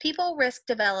 people risk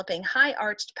developing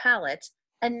high-arched palates,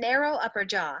 a narrow upper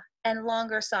jaw, and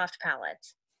longer soft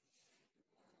palates.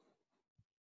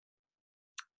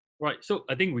 Right, so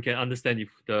I think we can understand if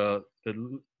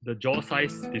the jaw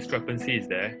size discrepancy is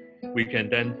there, we can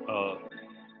then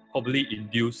probably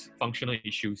induce functional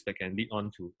issues that can lead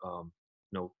on to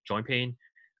joint pain,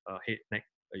 head, neck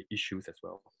issues as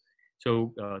well.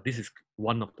 So this is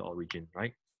one of the origin,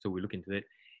 right? So we look into it.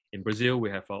 In Brazil, we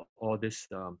have all these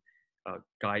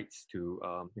guides to,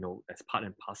 as part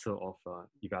and parcel of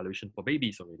evaluation for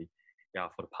babies already,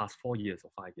 for the past 4 years or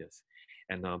 5 years.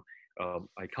 And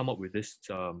I come up with this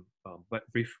wet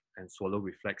breathe and swallow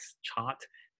reflex chart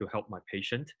to help my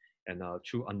patient. And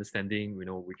through understanding,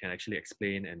 we can actually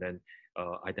explain and then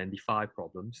identify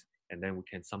problems, and then we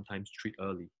can sometimes treat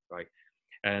early, right?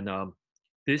 And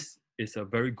this is a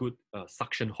very good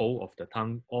suction hold of the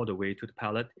tongue all the way to the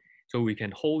palate. So we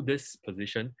can hold this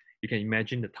position. You can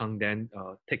imagine the tongue then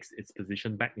takes its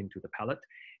position back into the palate,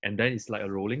 and then it's like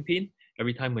a rolling pin.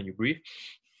 Every time when you breathe,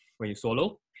 when you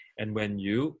swallow, and when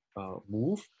you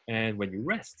move, and when you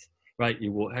rest, right? It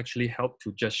will actually help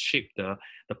to just shape the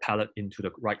palate into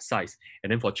the right size.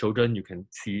 And then for children, you can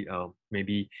see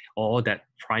maybe all that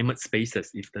primate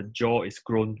spaces, if the jaw is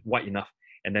grown wide enough,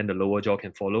 and then the lower jaw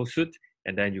can follow suit,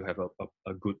 and then you have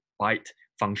a good bite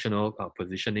functional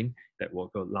positioning that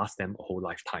will last them a whole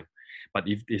lifetime. But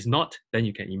if it's not, then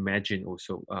you can imagine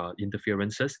also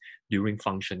interferences during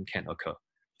function can occur.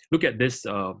 Look at this,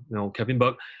 Kevin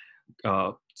Boyd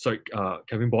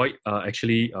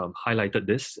actually highlighted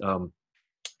this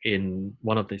in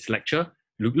one of his lecture.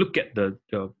 Look at the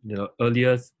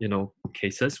earlier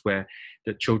cases where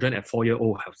the children at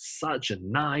 4-year-old have such a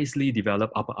nicely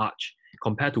developed upper arch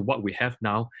compared to what we have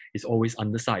now is always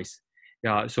undersized.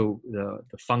 Yeah, so the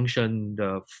function,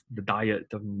 the diet,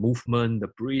 the movement, the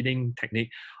breathing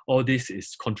technique, all this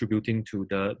is contributing to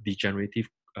the degenerative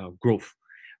growth,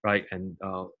 right? And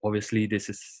obviously this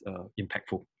is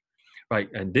impactful, right?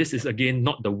 And this is again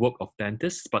not the work of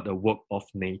dentists, but the work of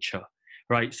nature,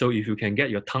 right? So if you can get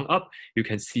your tongue up, you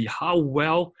can see how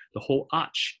well the whole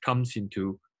arch comes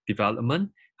into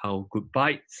development, how good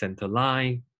bite, center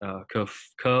line,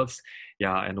 curves,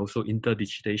 yeah, and also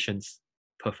interdigitations,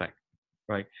 perfect,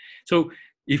 right? So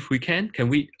if we can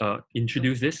we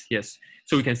introduce this? Yes.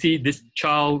 So we can see this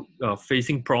child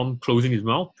facing prompt, closing his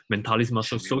mouth, mentalis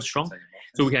muscle so strong.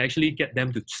 So we can actually get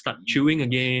them to start chewing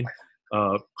again,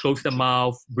 close the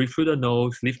mouth, breathe through the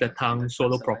nose, lift the tongue,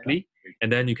 swallow properly.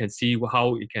 And then you can see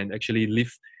how it can actually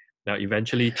lift.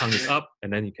 Eventually, tongue is up,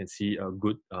 and then you can see a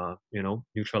good,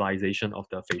 neutralization of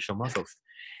the facial muscles.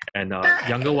 And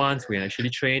younger ones, we can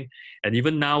actually train. And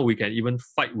even now, we can even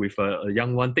fight with a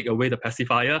young one, take away the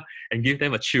pacifier, and give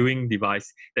them a chewing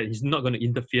device that is not going to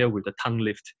interfere with the tongue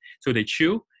lift. So they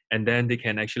chew, and then they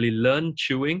can actually learn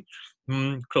chewing,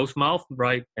 close mouth,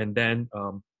 right, and then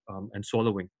and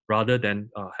swallowing, rather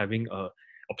than having a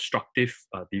obstructive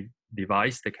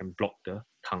device that can block the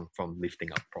tongue from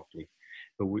lifting up properly.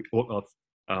 So we work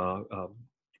of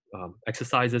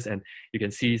exercises, and you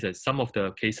can see that some of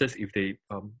the cases, if they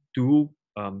do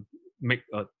make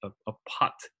a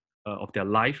part of their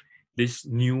life, this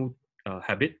new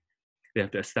habit, they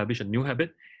have to establish a new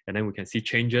habit, and then we can see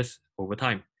changes over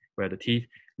time, where the teeth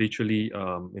literally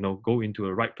go into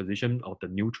a right position of the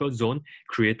neutral zone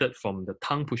created from the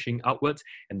tongue pushing outwards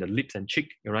and the lips and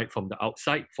cheek, right, from the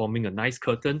outside, forming a nice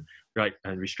curtain, right,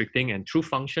 and restricting. And through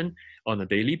function on a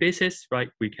daily basis, right,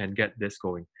 we can get this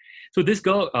going. So this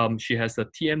girl, she has a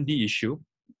TMD issue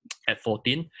at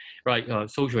 14, right?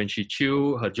 So when she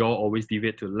chew, her jaw always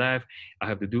deviate to the left. I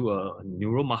have to do a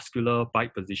neuromuscular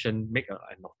bite position, make an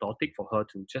orthotic for her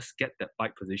to just get that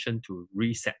bite position to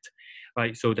reset,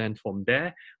 right? So then from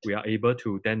there, we are able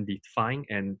to then define,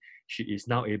 and she is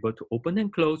now able to open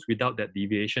and close without that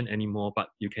deviation anymore. But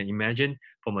you can imagine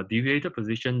from a deviated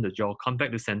position, the jaw come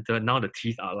back to center. Now the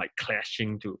teeth are like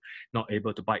clashing to not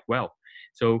able to bite well.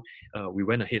 So we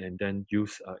went ahead and then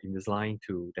used Invisalign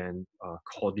to then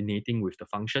coordinating with the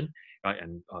function, right,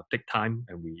 and take time,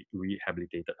 and we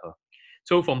rehabilitated her.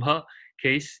 So from her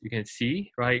case, you can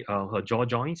see, right, her jaw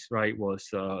joints, right, was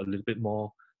a little bit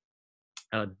more,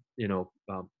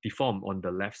 deformed on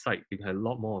the left side. You had a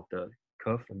lot more of the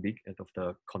curve and big of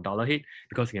the condylar head,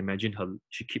 because you can imagine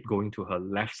she keep going to her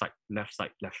left side,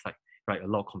 right, a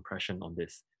lot of compression on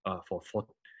this for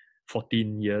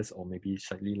 14 years or maybe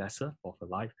slightly lesser of her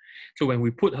life. So when we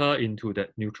put her into that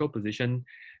neutral position,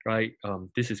 right,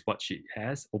 this is what she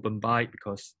has, open bite,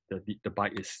 because the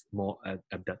bite is more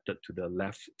adapted to the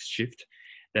left shift.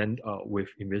 Then with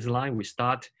Invisalign, we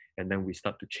start, and then we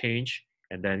start to change,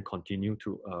 and then continue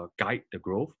to guide the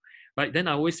growth. Right, then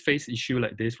I always face issue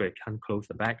like this where I can't close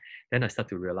the back. Then I start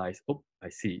to realize, oh, I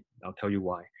see. I'll tell you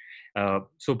why.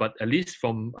 But at least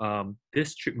from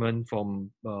this treatment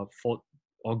from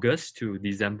August to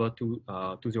December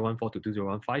 2014 to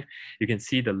 2015, you can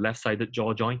see the left-sided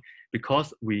jaw joint,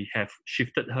 because we have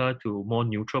shifted her to more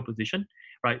neutral position,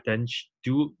 right? Then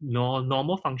do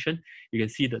normal function. You can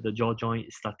see that the jaw joint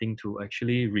is starting to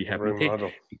actually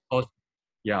rehabilitate, because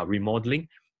remodeling,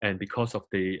 and because of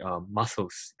the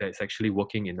muscles that is actually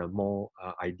working in a more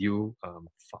ideal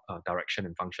direction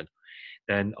and function.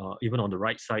 Then even on the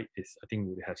right side I think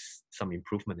we have some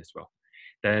improvement as well.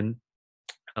 Then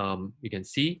you can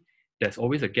see there's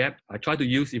always a gap. I tried to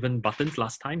use even buttons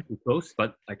last time to close,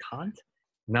 but I can't.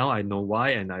 Now I know why,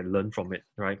 and I learned from it,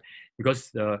 right? Because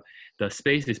the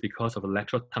space is because of a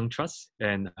lateral tongue thrust,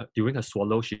 and during her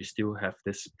swallow, she still have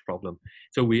this problem.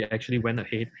 So we actually went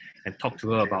ahead and talked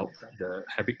to her about the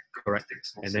habit correct,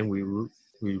 and then we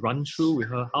run through with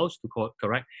her house to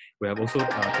correct. We have also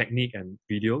technique and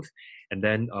videos, and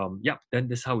then then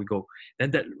this is how we go.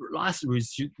 Then that last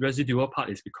residual part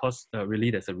is because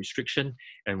really there's a restriction,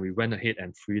 and we went ahead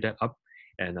and free that up,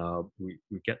 and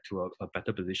we get to a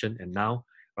better position. And now,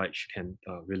 right, she can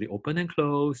really open and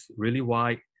close really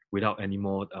wide without any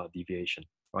more deviation.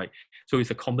 right? So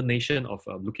it's a combination of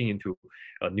looking into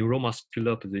a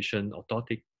neuromuscular position,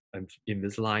 orthotic,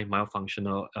 Invisalign,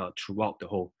 myofunctional throughout the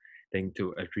whole thing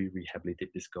to actually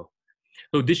rehabilitate this girl.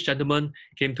 So this gentleman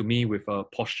came to me with a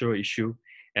postural issue,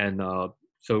 and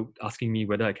so asking me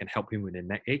whether I can help him with a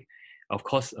neck ache. Of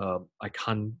course, I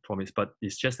can't promise, but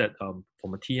it's just that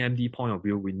from a TMD point of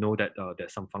view, we know that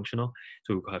there's some functional.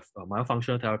 So we have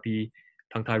myofunctional therapy,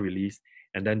 tongue tie release,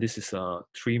 and then this is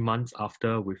 3 months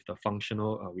after with the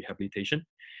functional rehabilitation.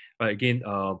 But again,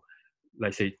 like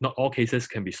I say, not all cases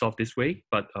can be solved this way,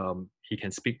 but he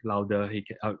can speak louder, he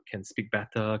can speak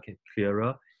better, can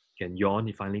clearer, can yawn,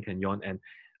 he finally can yawn, and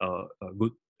a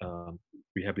good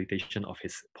rehabilitation of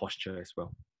his posture as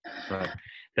well. Right.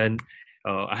 Then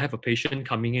I have a patient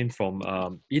coming in from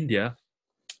India.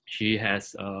 She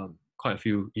has quite a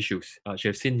few issues. She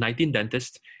has seen 19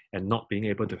 dentists and not being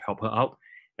able to help her out,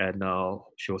 and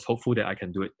she was hopeful that I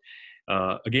can do it.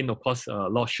 Again, of course, a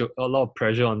lot of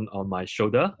pressure on my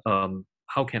shoulder.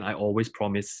 How can I always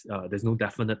promise? There's no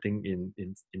definite thing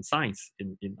in science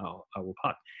in our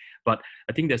part, but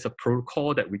I think there's a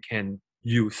protocol that we can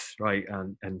use, right,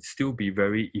 and still be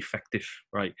very effective,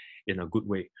 right, in a good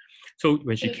way. So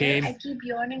when she came, I keep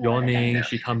yawning,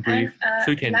 she can't breathe. And,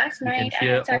 so you can last night you can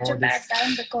hear I had such all a bad this.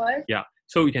 time because Yeah,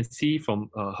 so you can see from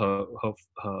her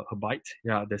bite,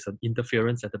 yeah, there's an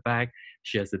interference at the back.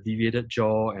 She has a deviated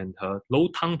jaw, and her low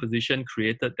tongue position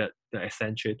created the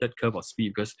accentuated curve of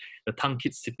speech, because the tongue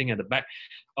keeps sitting at the back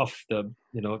of the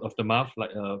of the mouth, like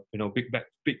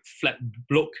big flat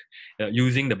block,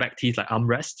 using the back teeth like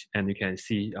armrest, and you can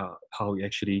see how we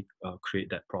actually create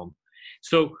that problem.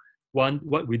 So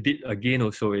what we did again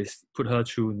also is put her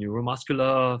through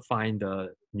neuromuscular, find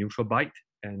the neutral bite,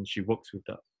 and she works with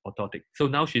the orthotic. So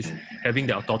now she's having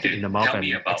the orthotic in the mouth and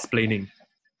explaining.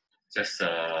 Just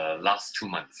last 2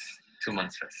 months. 2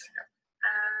 months first. Yeah.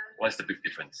 What's the big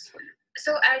difference for you?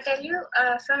 So I'll tell you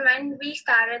from when we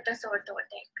started the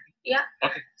orthotic. Yeah.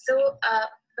 Okay. So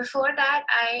before that,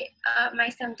 my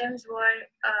symptoms were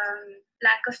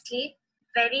lack of sleep,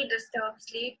 very disturbed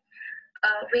sleep,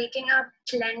 waking up,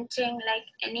 clenching like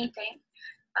anything,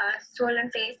 swollen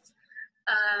face,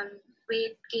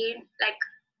 weight gain, like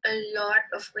a lot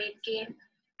of weight gain,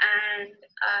 and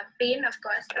pain, of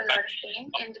course, a lot of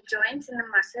pain in the joints, in the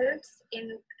muscles,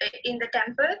 in the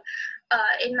temple,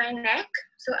 in my neck.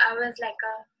 So I was like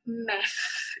a mess.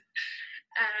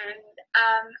 And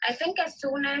I think as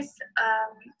soon as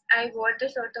I wore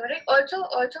this orthotic,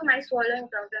 also my swallowing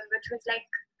problem, which was like,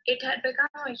 it had become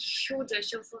a huge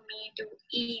issue for me to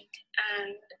eat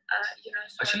and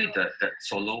swallow. Actually, the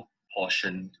solo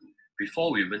portion,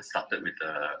 before we even started with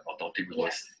the orthotic, we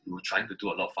were trying to do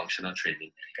a lot of functional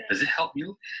training. Correct. Does it help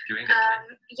you during that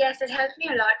time? Yes, it helped me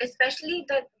a lot, especially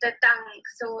the tongue.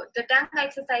 So the tongue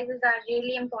exercises are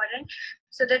really important.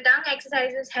 So the tongue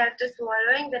exercises help the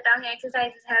swallowing, the tongue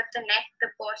exercises help the neck, the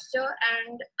posture,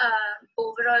 and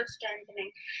overall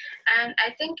strengthening. And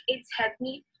I think it's helped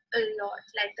me a lot.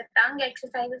 Like the tongue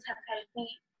exercises have helped me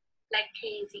like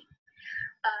crazy.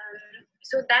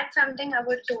 So that's something I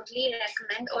would totally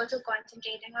recommend. Also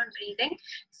concentrating on breathing.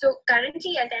 So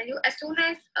currently, I'll tell you, as soon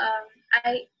as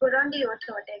I put on the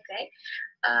orthotic, right,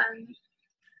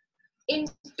 in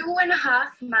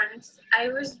 2.5 months, I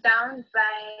was down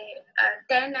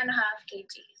by 10.5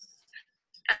 kgs.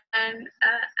 And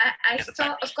I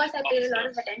saw, of course, I paid a lot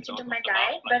of attention to my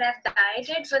diet, but I've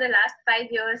dieted for the last 5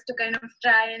 years to kind of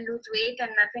try and lose weight,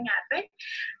 and nothing happened.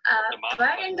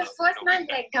 But in the first month,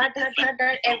 like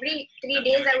every 3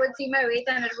 days, I would see my weight,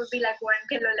 and it would be like 1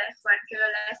 kilo less, 1 kilo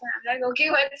less, and I'm like, okay,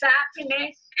 what's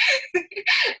happening?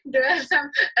 Do I have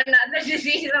another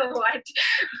disease or what?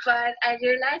 But I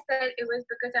realized that it was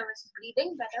because I was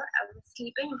breathing better, I was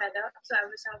sleeping better, so I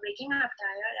was not waking up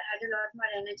tired, I had a lot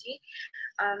more energy.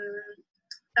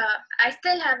 I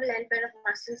still have a little bit of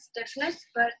muscle stiffness,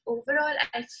 but overall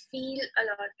I feel a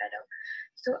lot better.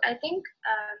 So I think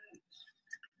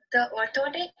the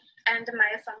orthotic and the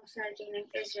myofunctional training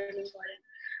is really important,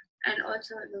 and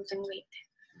also losing weight.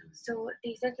 So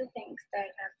these are the things that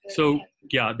have really helped.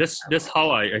 Yeah, that's how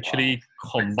I actually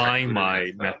combine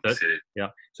my method. Yeah,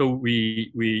 so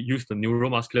we use the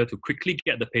neuromuscular to quickly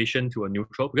get the patient to a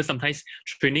neutral, because sometimes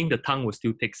training the tongue will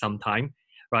still take some time.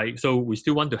 Right, so we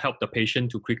still want to help the patient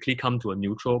to quickly come to a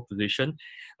neutral position,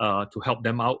 to help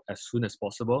them out as soon as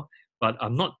possible. But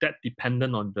I'm not that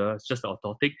dependent on just the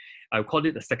orthotic. I call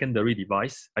it a secondary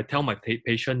device. I tell my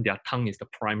patient their tongue is the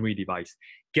primary device.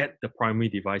 Get the primary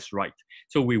device right.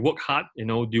 So we work hard,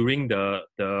 during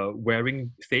the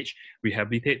wearing stage,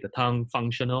 rehabilitate the tongue,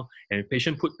 functional, and the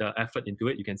patient put the effort into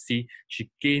it. You can see she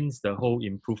gains the whole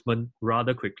improvement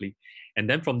rather quickly. And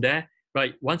then from there,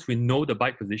 right? Once we know the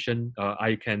bite position,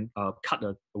 I can cut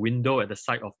a window at the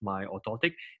side of my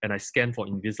orthotic, and I scan for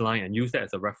Invisalign and use that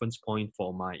as a reference point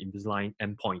for my Invisalign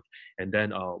endpoint, and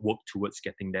then work towards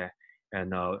getting there.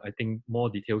 And I think more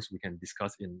details we can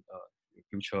discuss in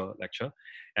future lecture.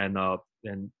 And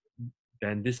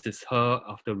then this is her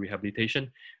after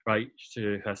rehabilitation, right?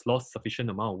 She has lost sufficient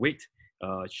amount of weight.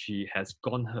 She has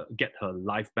get her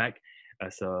life back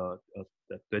as a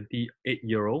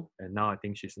 28-year-old, and now I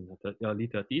think she's in her early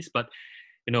 30s. But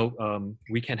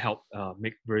we can help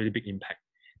make really big impact.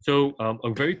 So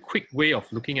a very quick way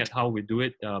of looking at how we do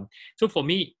it. So for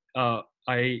me, I'm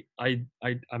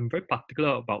very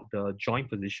particular about the joint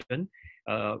position.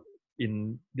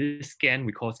 In this scan,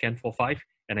 we call scan 4-5,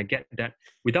 and I get that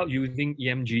without using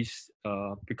EMGs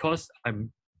because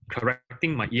I'm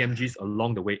correcting my EMGs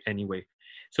along the way anyway.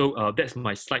 So that's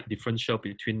my slight differential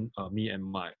between me and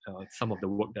my some of the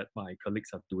work that my colleagues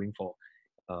are doing for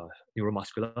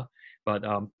neuromuscular. But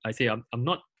I say I'm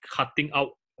not cutting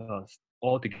out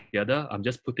altogether. I'm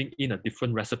just putting in a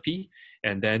different recipe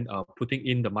and then putting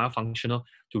in the myofunctional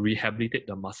to rehabilitate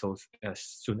the muscles as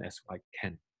soon as I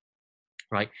can.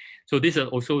 Right. So these are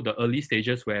also the early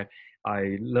stages where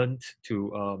I learned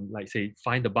to like say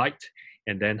find the bite,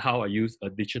 and then how I use a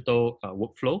digital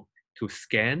workflow to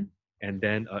scan, and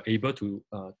then able to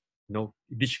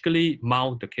digitally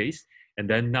mount the case. And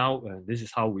then now this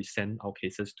is how we send our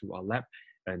cases to our lab,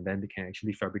 and then they can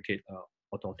actually fabricate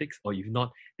orthotics, or if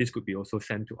not, this could be also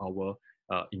sent to our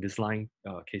Invisalign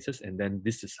cases, and then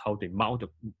this is how they mount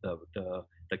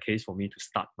the case for me to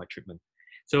start my treatment.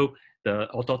 So the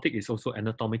orthotic is also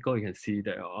anatomical. You can see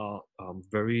there are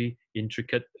very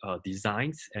intricate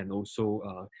designs, and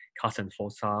also cast and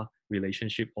fossa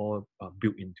relationship all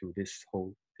built into this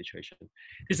whole situation.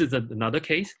 This is another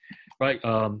case, right?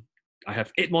 I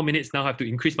have 8 more minutes now. I have to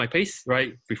increase my pace,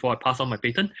 right, before I pass on my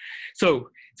patent. So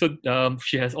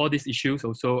she has all these issues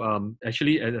also.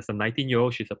 Actually, as a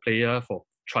 19-year-old, she's a player for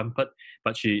trumpet,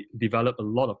 but she developed a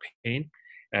lot of pain.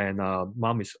 And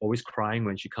mom is always crying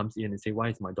when she comes in and say, why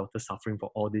is my daughter suffering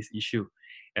for all this issue?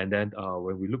 And then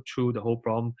when we look through the whole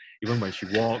problem, even when she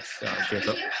walks, she has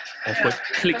an awkward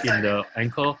click in the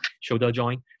ankle, shoulder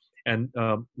joint. And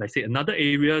like I say, another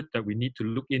area that we need to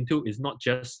look into is not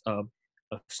just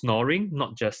snoring,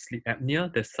 not just sleep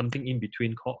apnea. There's something in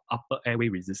between called upper airway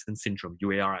resistance syndrome,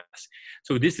 UARS.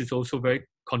 So this is also very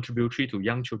contributory to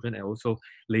young children and also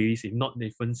ladies, if not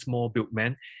even small built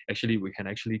men. Actually, we can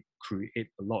actually create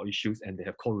a lot of issues, and they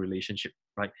have correlationship,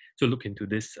 right? So look into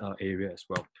this area as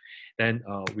well. Then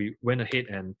we went ahead,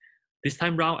 and this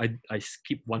time round, I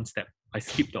skipped one step. I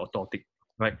skipped the orthotic,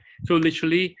 right? So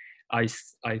literally, I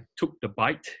took the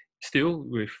bite still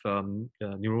with the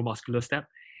neuromuscular step,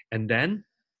 and then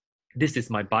this is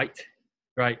my bite,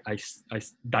 right? I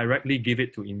directly give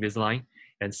it to Invisalign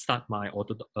and start my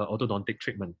orthodontic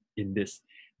treatment in this.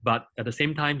 But at the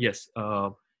same time, yes,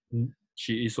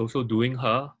 she is also doing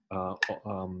her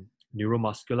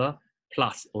neuromuscular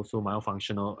plus also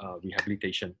myofunctional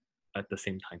rehabilitation at the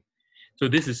same time. So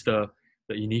this is the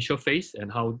initial phase and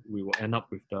how we will end up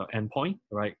with the endpoint,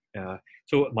 right?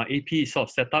 So my AP is sort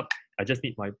of set up. I just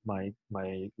need my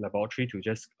laboratory to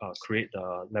just create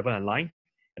the level and line,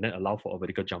 and then allow for a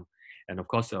vertical jump. And of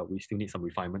course, we still need some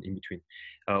refinement in between.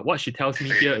 What she tells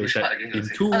me here is that in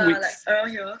 2 weeks, like around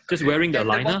here, just wearing the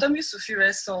aligner. The bottom used to feel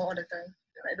very sore all the time.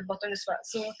 Like the bottom is flat.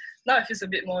 So now it feels a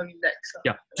bit more relaxed.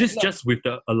 Yeah, just with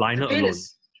the aligner alone.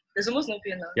 There's almost no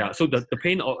pain now. Yeah, so the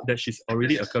pain that she's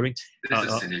already occurring,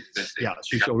 yeah,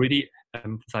 she's already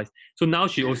emphasized. So now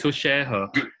she also share her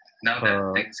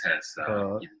things has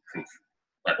improved.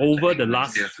 Over the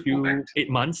last 8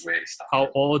 months, how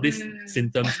all these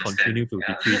symptoms continue to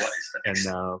decrease, and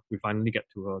we finally get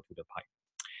to her to the pipe.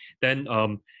 Then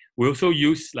we also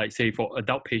use, like say, for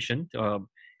adult patient,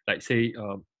 like say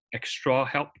extra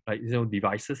help, like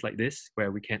devices like this,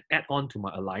 where we can add on to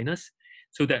my aligners,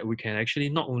 so that we can actually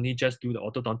not only just do the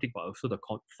orthodontic, but also the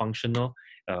functional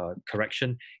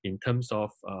correction in terms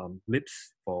of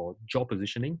lips for jaw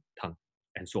positioning, tongue,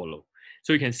 and swallow.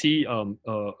 So you can see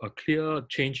a clear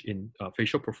change in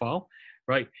facial profile,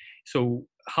 right? So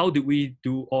how do we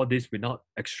do all this without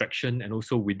extraction and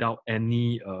also without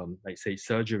any, like say,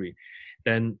 surgery?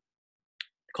 Then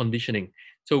conditioning.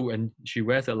 So when she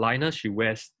wears a liner, she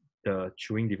wears the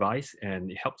chewing device,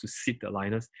 and it helps to seat the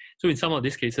liners. So in some of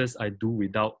these cases, I do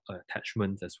without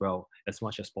attachments as well, as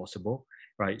much as possible,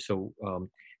 right? So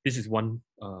this is one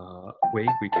way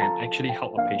we can actually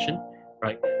help a patient,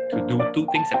 right, to do 2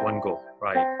 things at one go,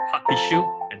 right? Hard tissue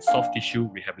and soft tissue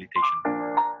rehabilitation.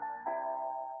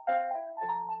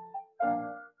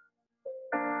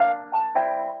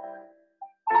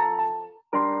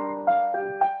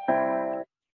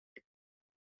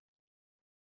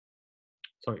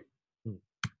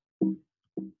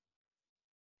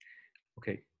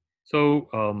 So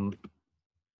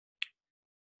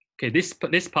okay,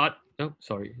 this part. Oh,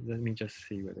 sorry. Let me just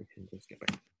see whether I can just get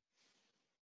back.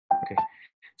 Okay.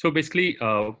 So basically,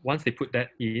 once they put that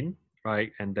in,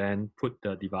 right, and then put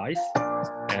the device,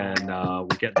 and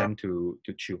we get them to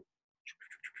chew.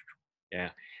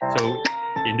 Yeah. So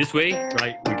in this way,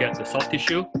 right, we get the soft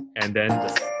tissue and then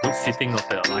the good sitting of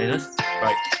the aligners,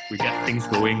 right? We get things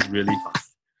going really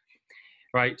fast,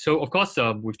 right? So of course,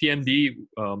 with TMD,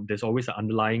 there's always an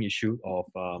underlying issue of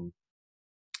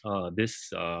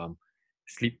this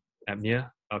sleep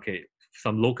apnea. Okay,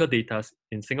 some local data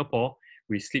in Singapore,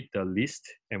 we sleep the least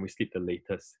and we sleep the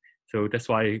latest. So that's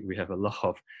why we have a lot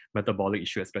of metabolic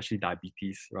issues, especially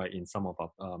diabetes, right, in some of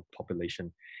our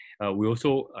population. We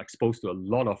also are exposed to a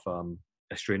lot of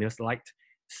extraneous light,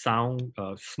 sound,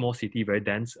 small city, very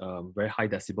dense, very high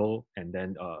decibel, and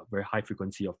then very high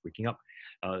frequency of waking up.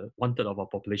 1/3 of our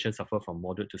population suffer from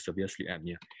moderate to severe sleep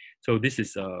apnea. So this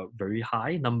is a very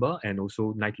high number and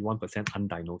also 91%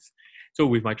 undiagnosed. So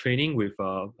with my training with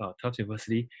Tufts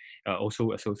University,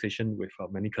 also association with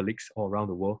many colleagues all around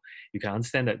the world, you can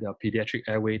understand that the pediatric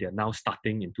airway, they're now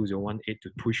starting in 2018 to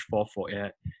push for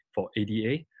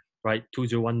ADA, right?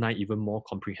 2019 even more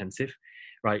comprehensive,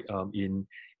 right? In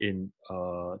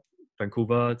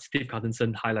Vancouver, Steve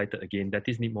Cartensen highlighted again that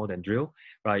this need more than drill,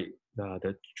 right?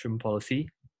 The trim policy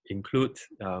includes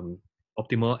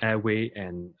optimal airway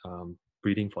and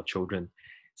breathing for children.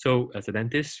 So as a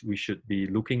dentist, we should be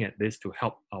looking at this to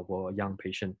help our young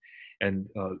patient. And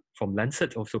from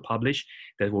Lancet also published,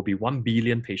 there will be 1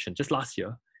 billion patients just last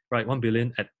year, right? 1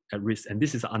 billion at risk. And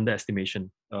this is an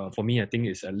underestimation. For me, I think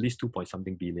it's at least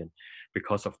 2-point-something billion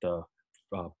because of the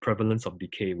prevalence of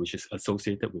decay, which is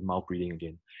associated with mouth breathing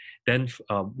again. Then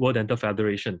World Dental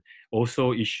Federation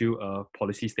also issue a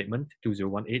policy statement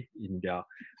 2018 in their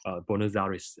Buenos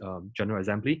Aires General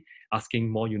Assembly, asking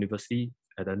more university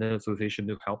and dental association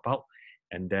to help out,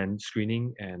 and then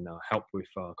screening and help with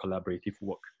collaborative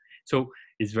work. So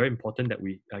it's very important that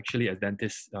we actually, as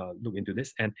dentists, look into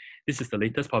this. And this is the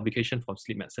latest publication from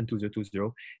Sleep Medicine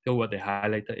 2020. So what they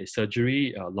highlighted is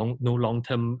surgery, no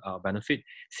long-term benefit.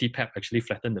 CPAP actually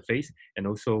flattened the face. And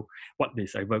also what they're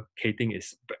advocating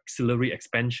is maxillary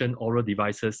expansion, oral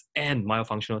devices, and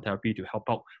myofunctional therapy to help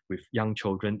out with young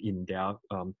children in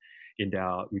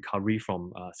their recovery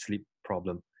from sleep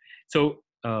problem. So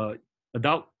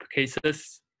adult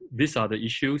cases, these are the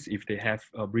issues if they have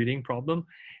a breathing problem.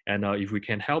 And if we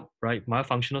can help, right,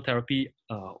 myofunctional therapy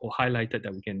or highlighted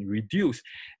that we can reduce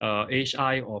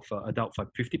AHI of adult by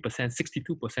 50%,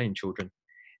 62% in children.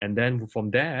 And then from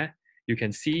there, you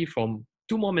can see from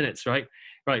 2 more minutes, right?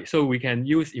 Right, so we can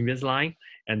use Invisalign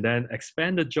and then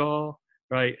expand the jaw,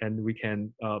 right? And we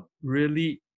can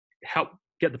really help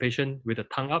get the patient with the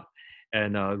tongue up.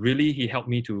 And really, he helped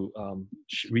me to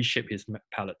reshape his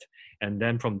palate. And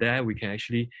then from there, we can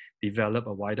actually develop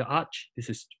a wider arch. This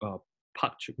is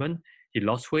part treatment. He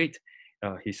lost weight.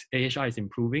 His AHI is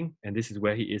improving. And this is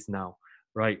where he is now,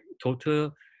 right?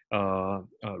 Total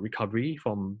recovery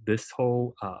from this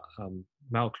whole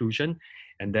malocclusion.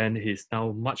 And then he's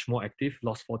now much more active,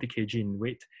 lost 40 kg in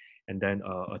weight. And then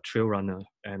a trail runner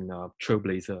and a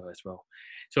trailblazer as well.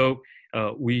 So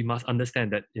we must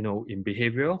understand that, you know, in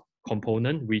behavioral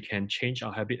component, we can change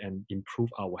our habit and improve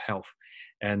our health.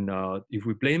 And if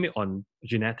we blame it on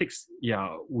genetics,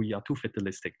 yeah, we are too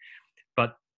fatalistic.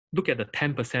 But look at the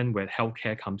 10% where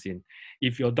healthcare comes in.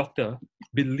 If your doctor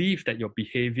believes that your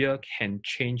behavior can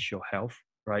change your health,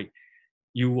 right,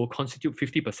 you will constitute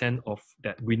 50% of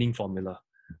that winning formula,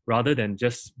 rather than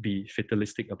just be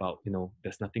fatalistic about, you know,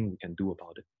 there's nothing we can do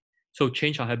about it. So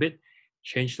change our habit,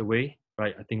 change the way,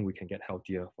 right? I think we can get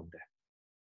healthier from there.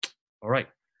 All right.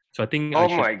 So I think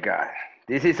my God,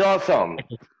 this is awesome.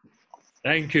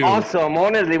 Thank you. Awesome.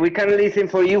 Honestly, we can listen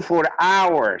for you for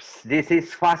hours. This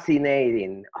is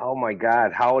fascinating. Oh my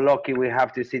God, how lucky we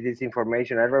have to see this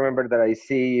information. I remember that I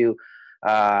see you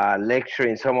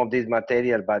lecturing some of this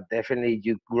material, but definitely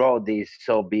you grow this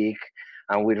so big,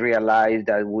 and we realize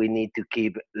that we need to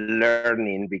keep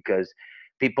learning because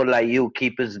people like you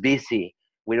keep us busy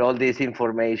with all this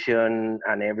information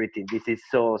and everything. This is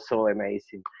so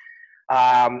amazing.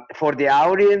 For the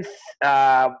audience,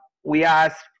 we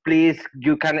ask, please,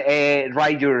 you can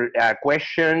write your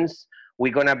questions.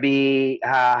 We're going to be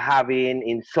having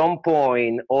in some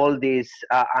point all these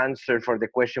answers for the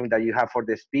question that you have for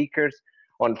the speakers.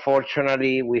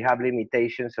 Unfortunately, we have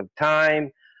limitations of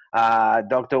time.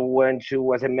 Dr. Weng Cheu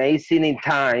was amazing in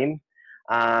time,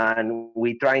 and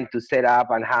we're trying to set up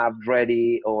and have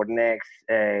ready our next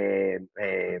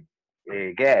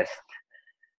guest.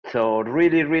 So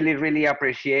really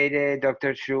appreciate it,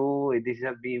 Dr. Cheu. This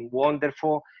has been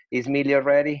wonderful. Is Millie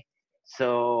ready?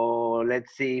 So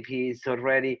let's see if he's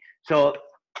already. So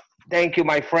thank you,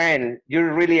 my friend.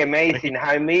 You're really amazing.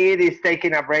 Hamid is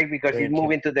taking a break because he's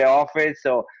moving to the office.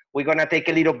 So we're going to take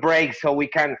a little break so we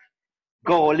can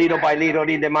go little by little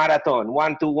in the marathon,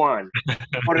 1-to-1.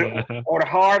 Or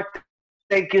Hart,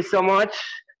 thank you so much.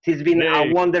 It's been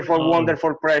a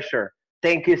wonderful pleasure.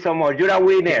 Thank you so much. You're a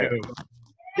winner.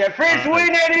 The first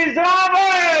winner is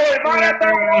over!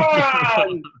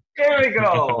 Marathon! Here we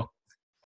go.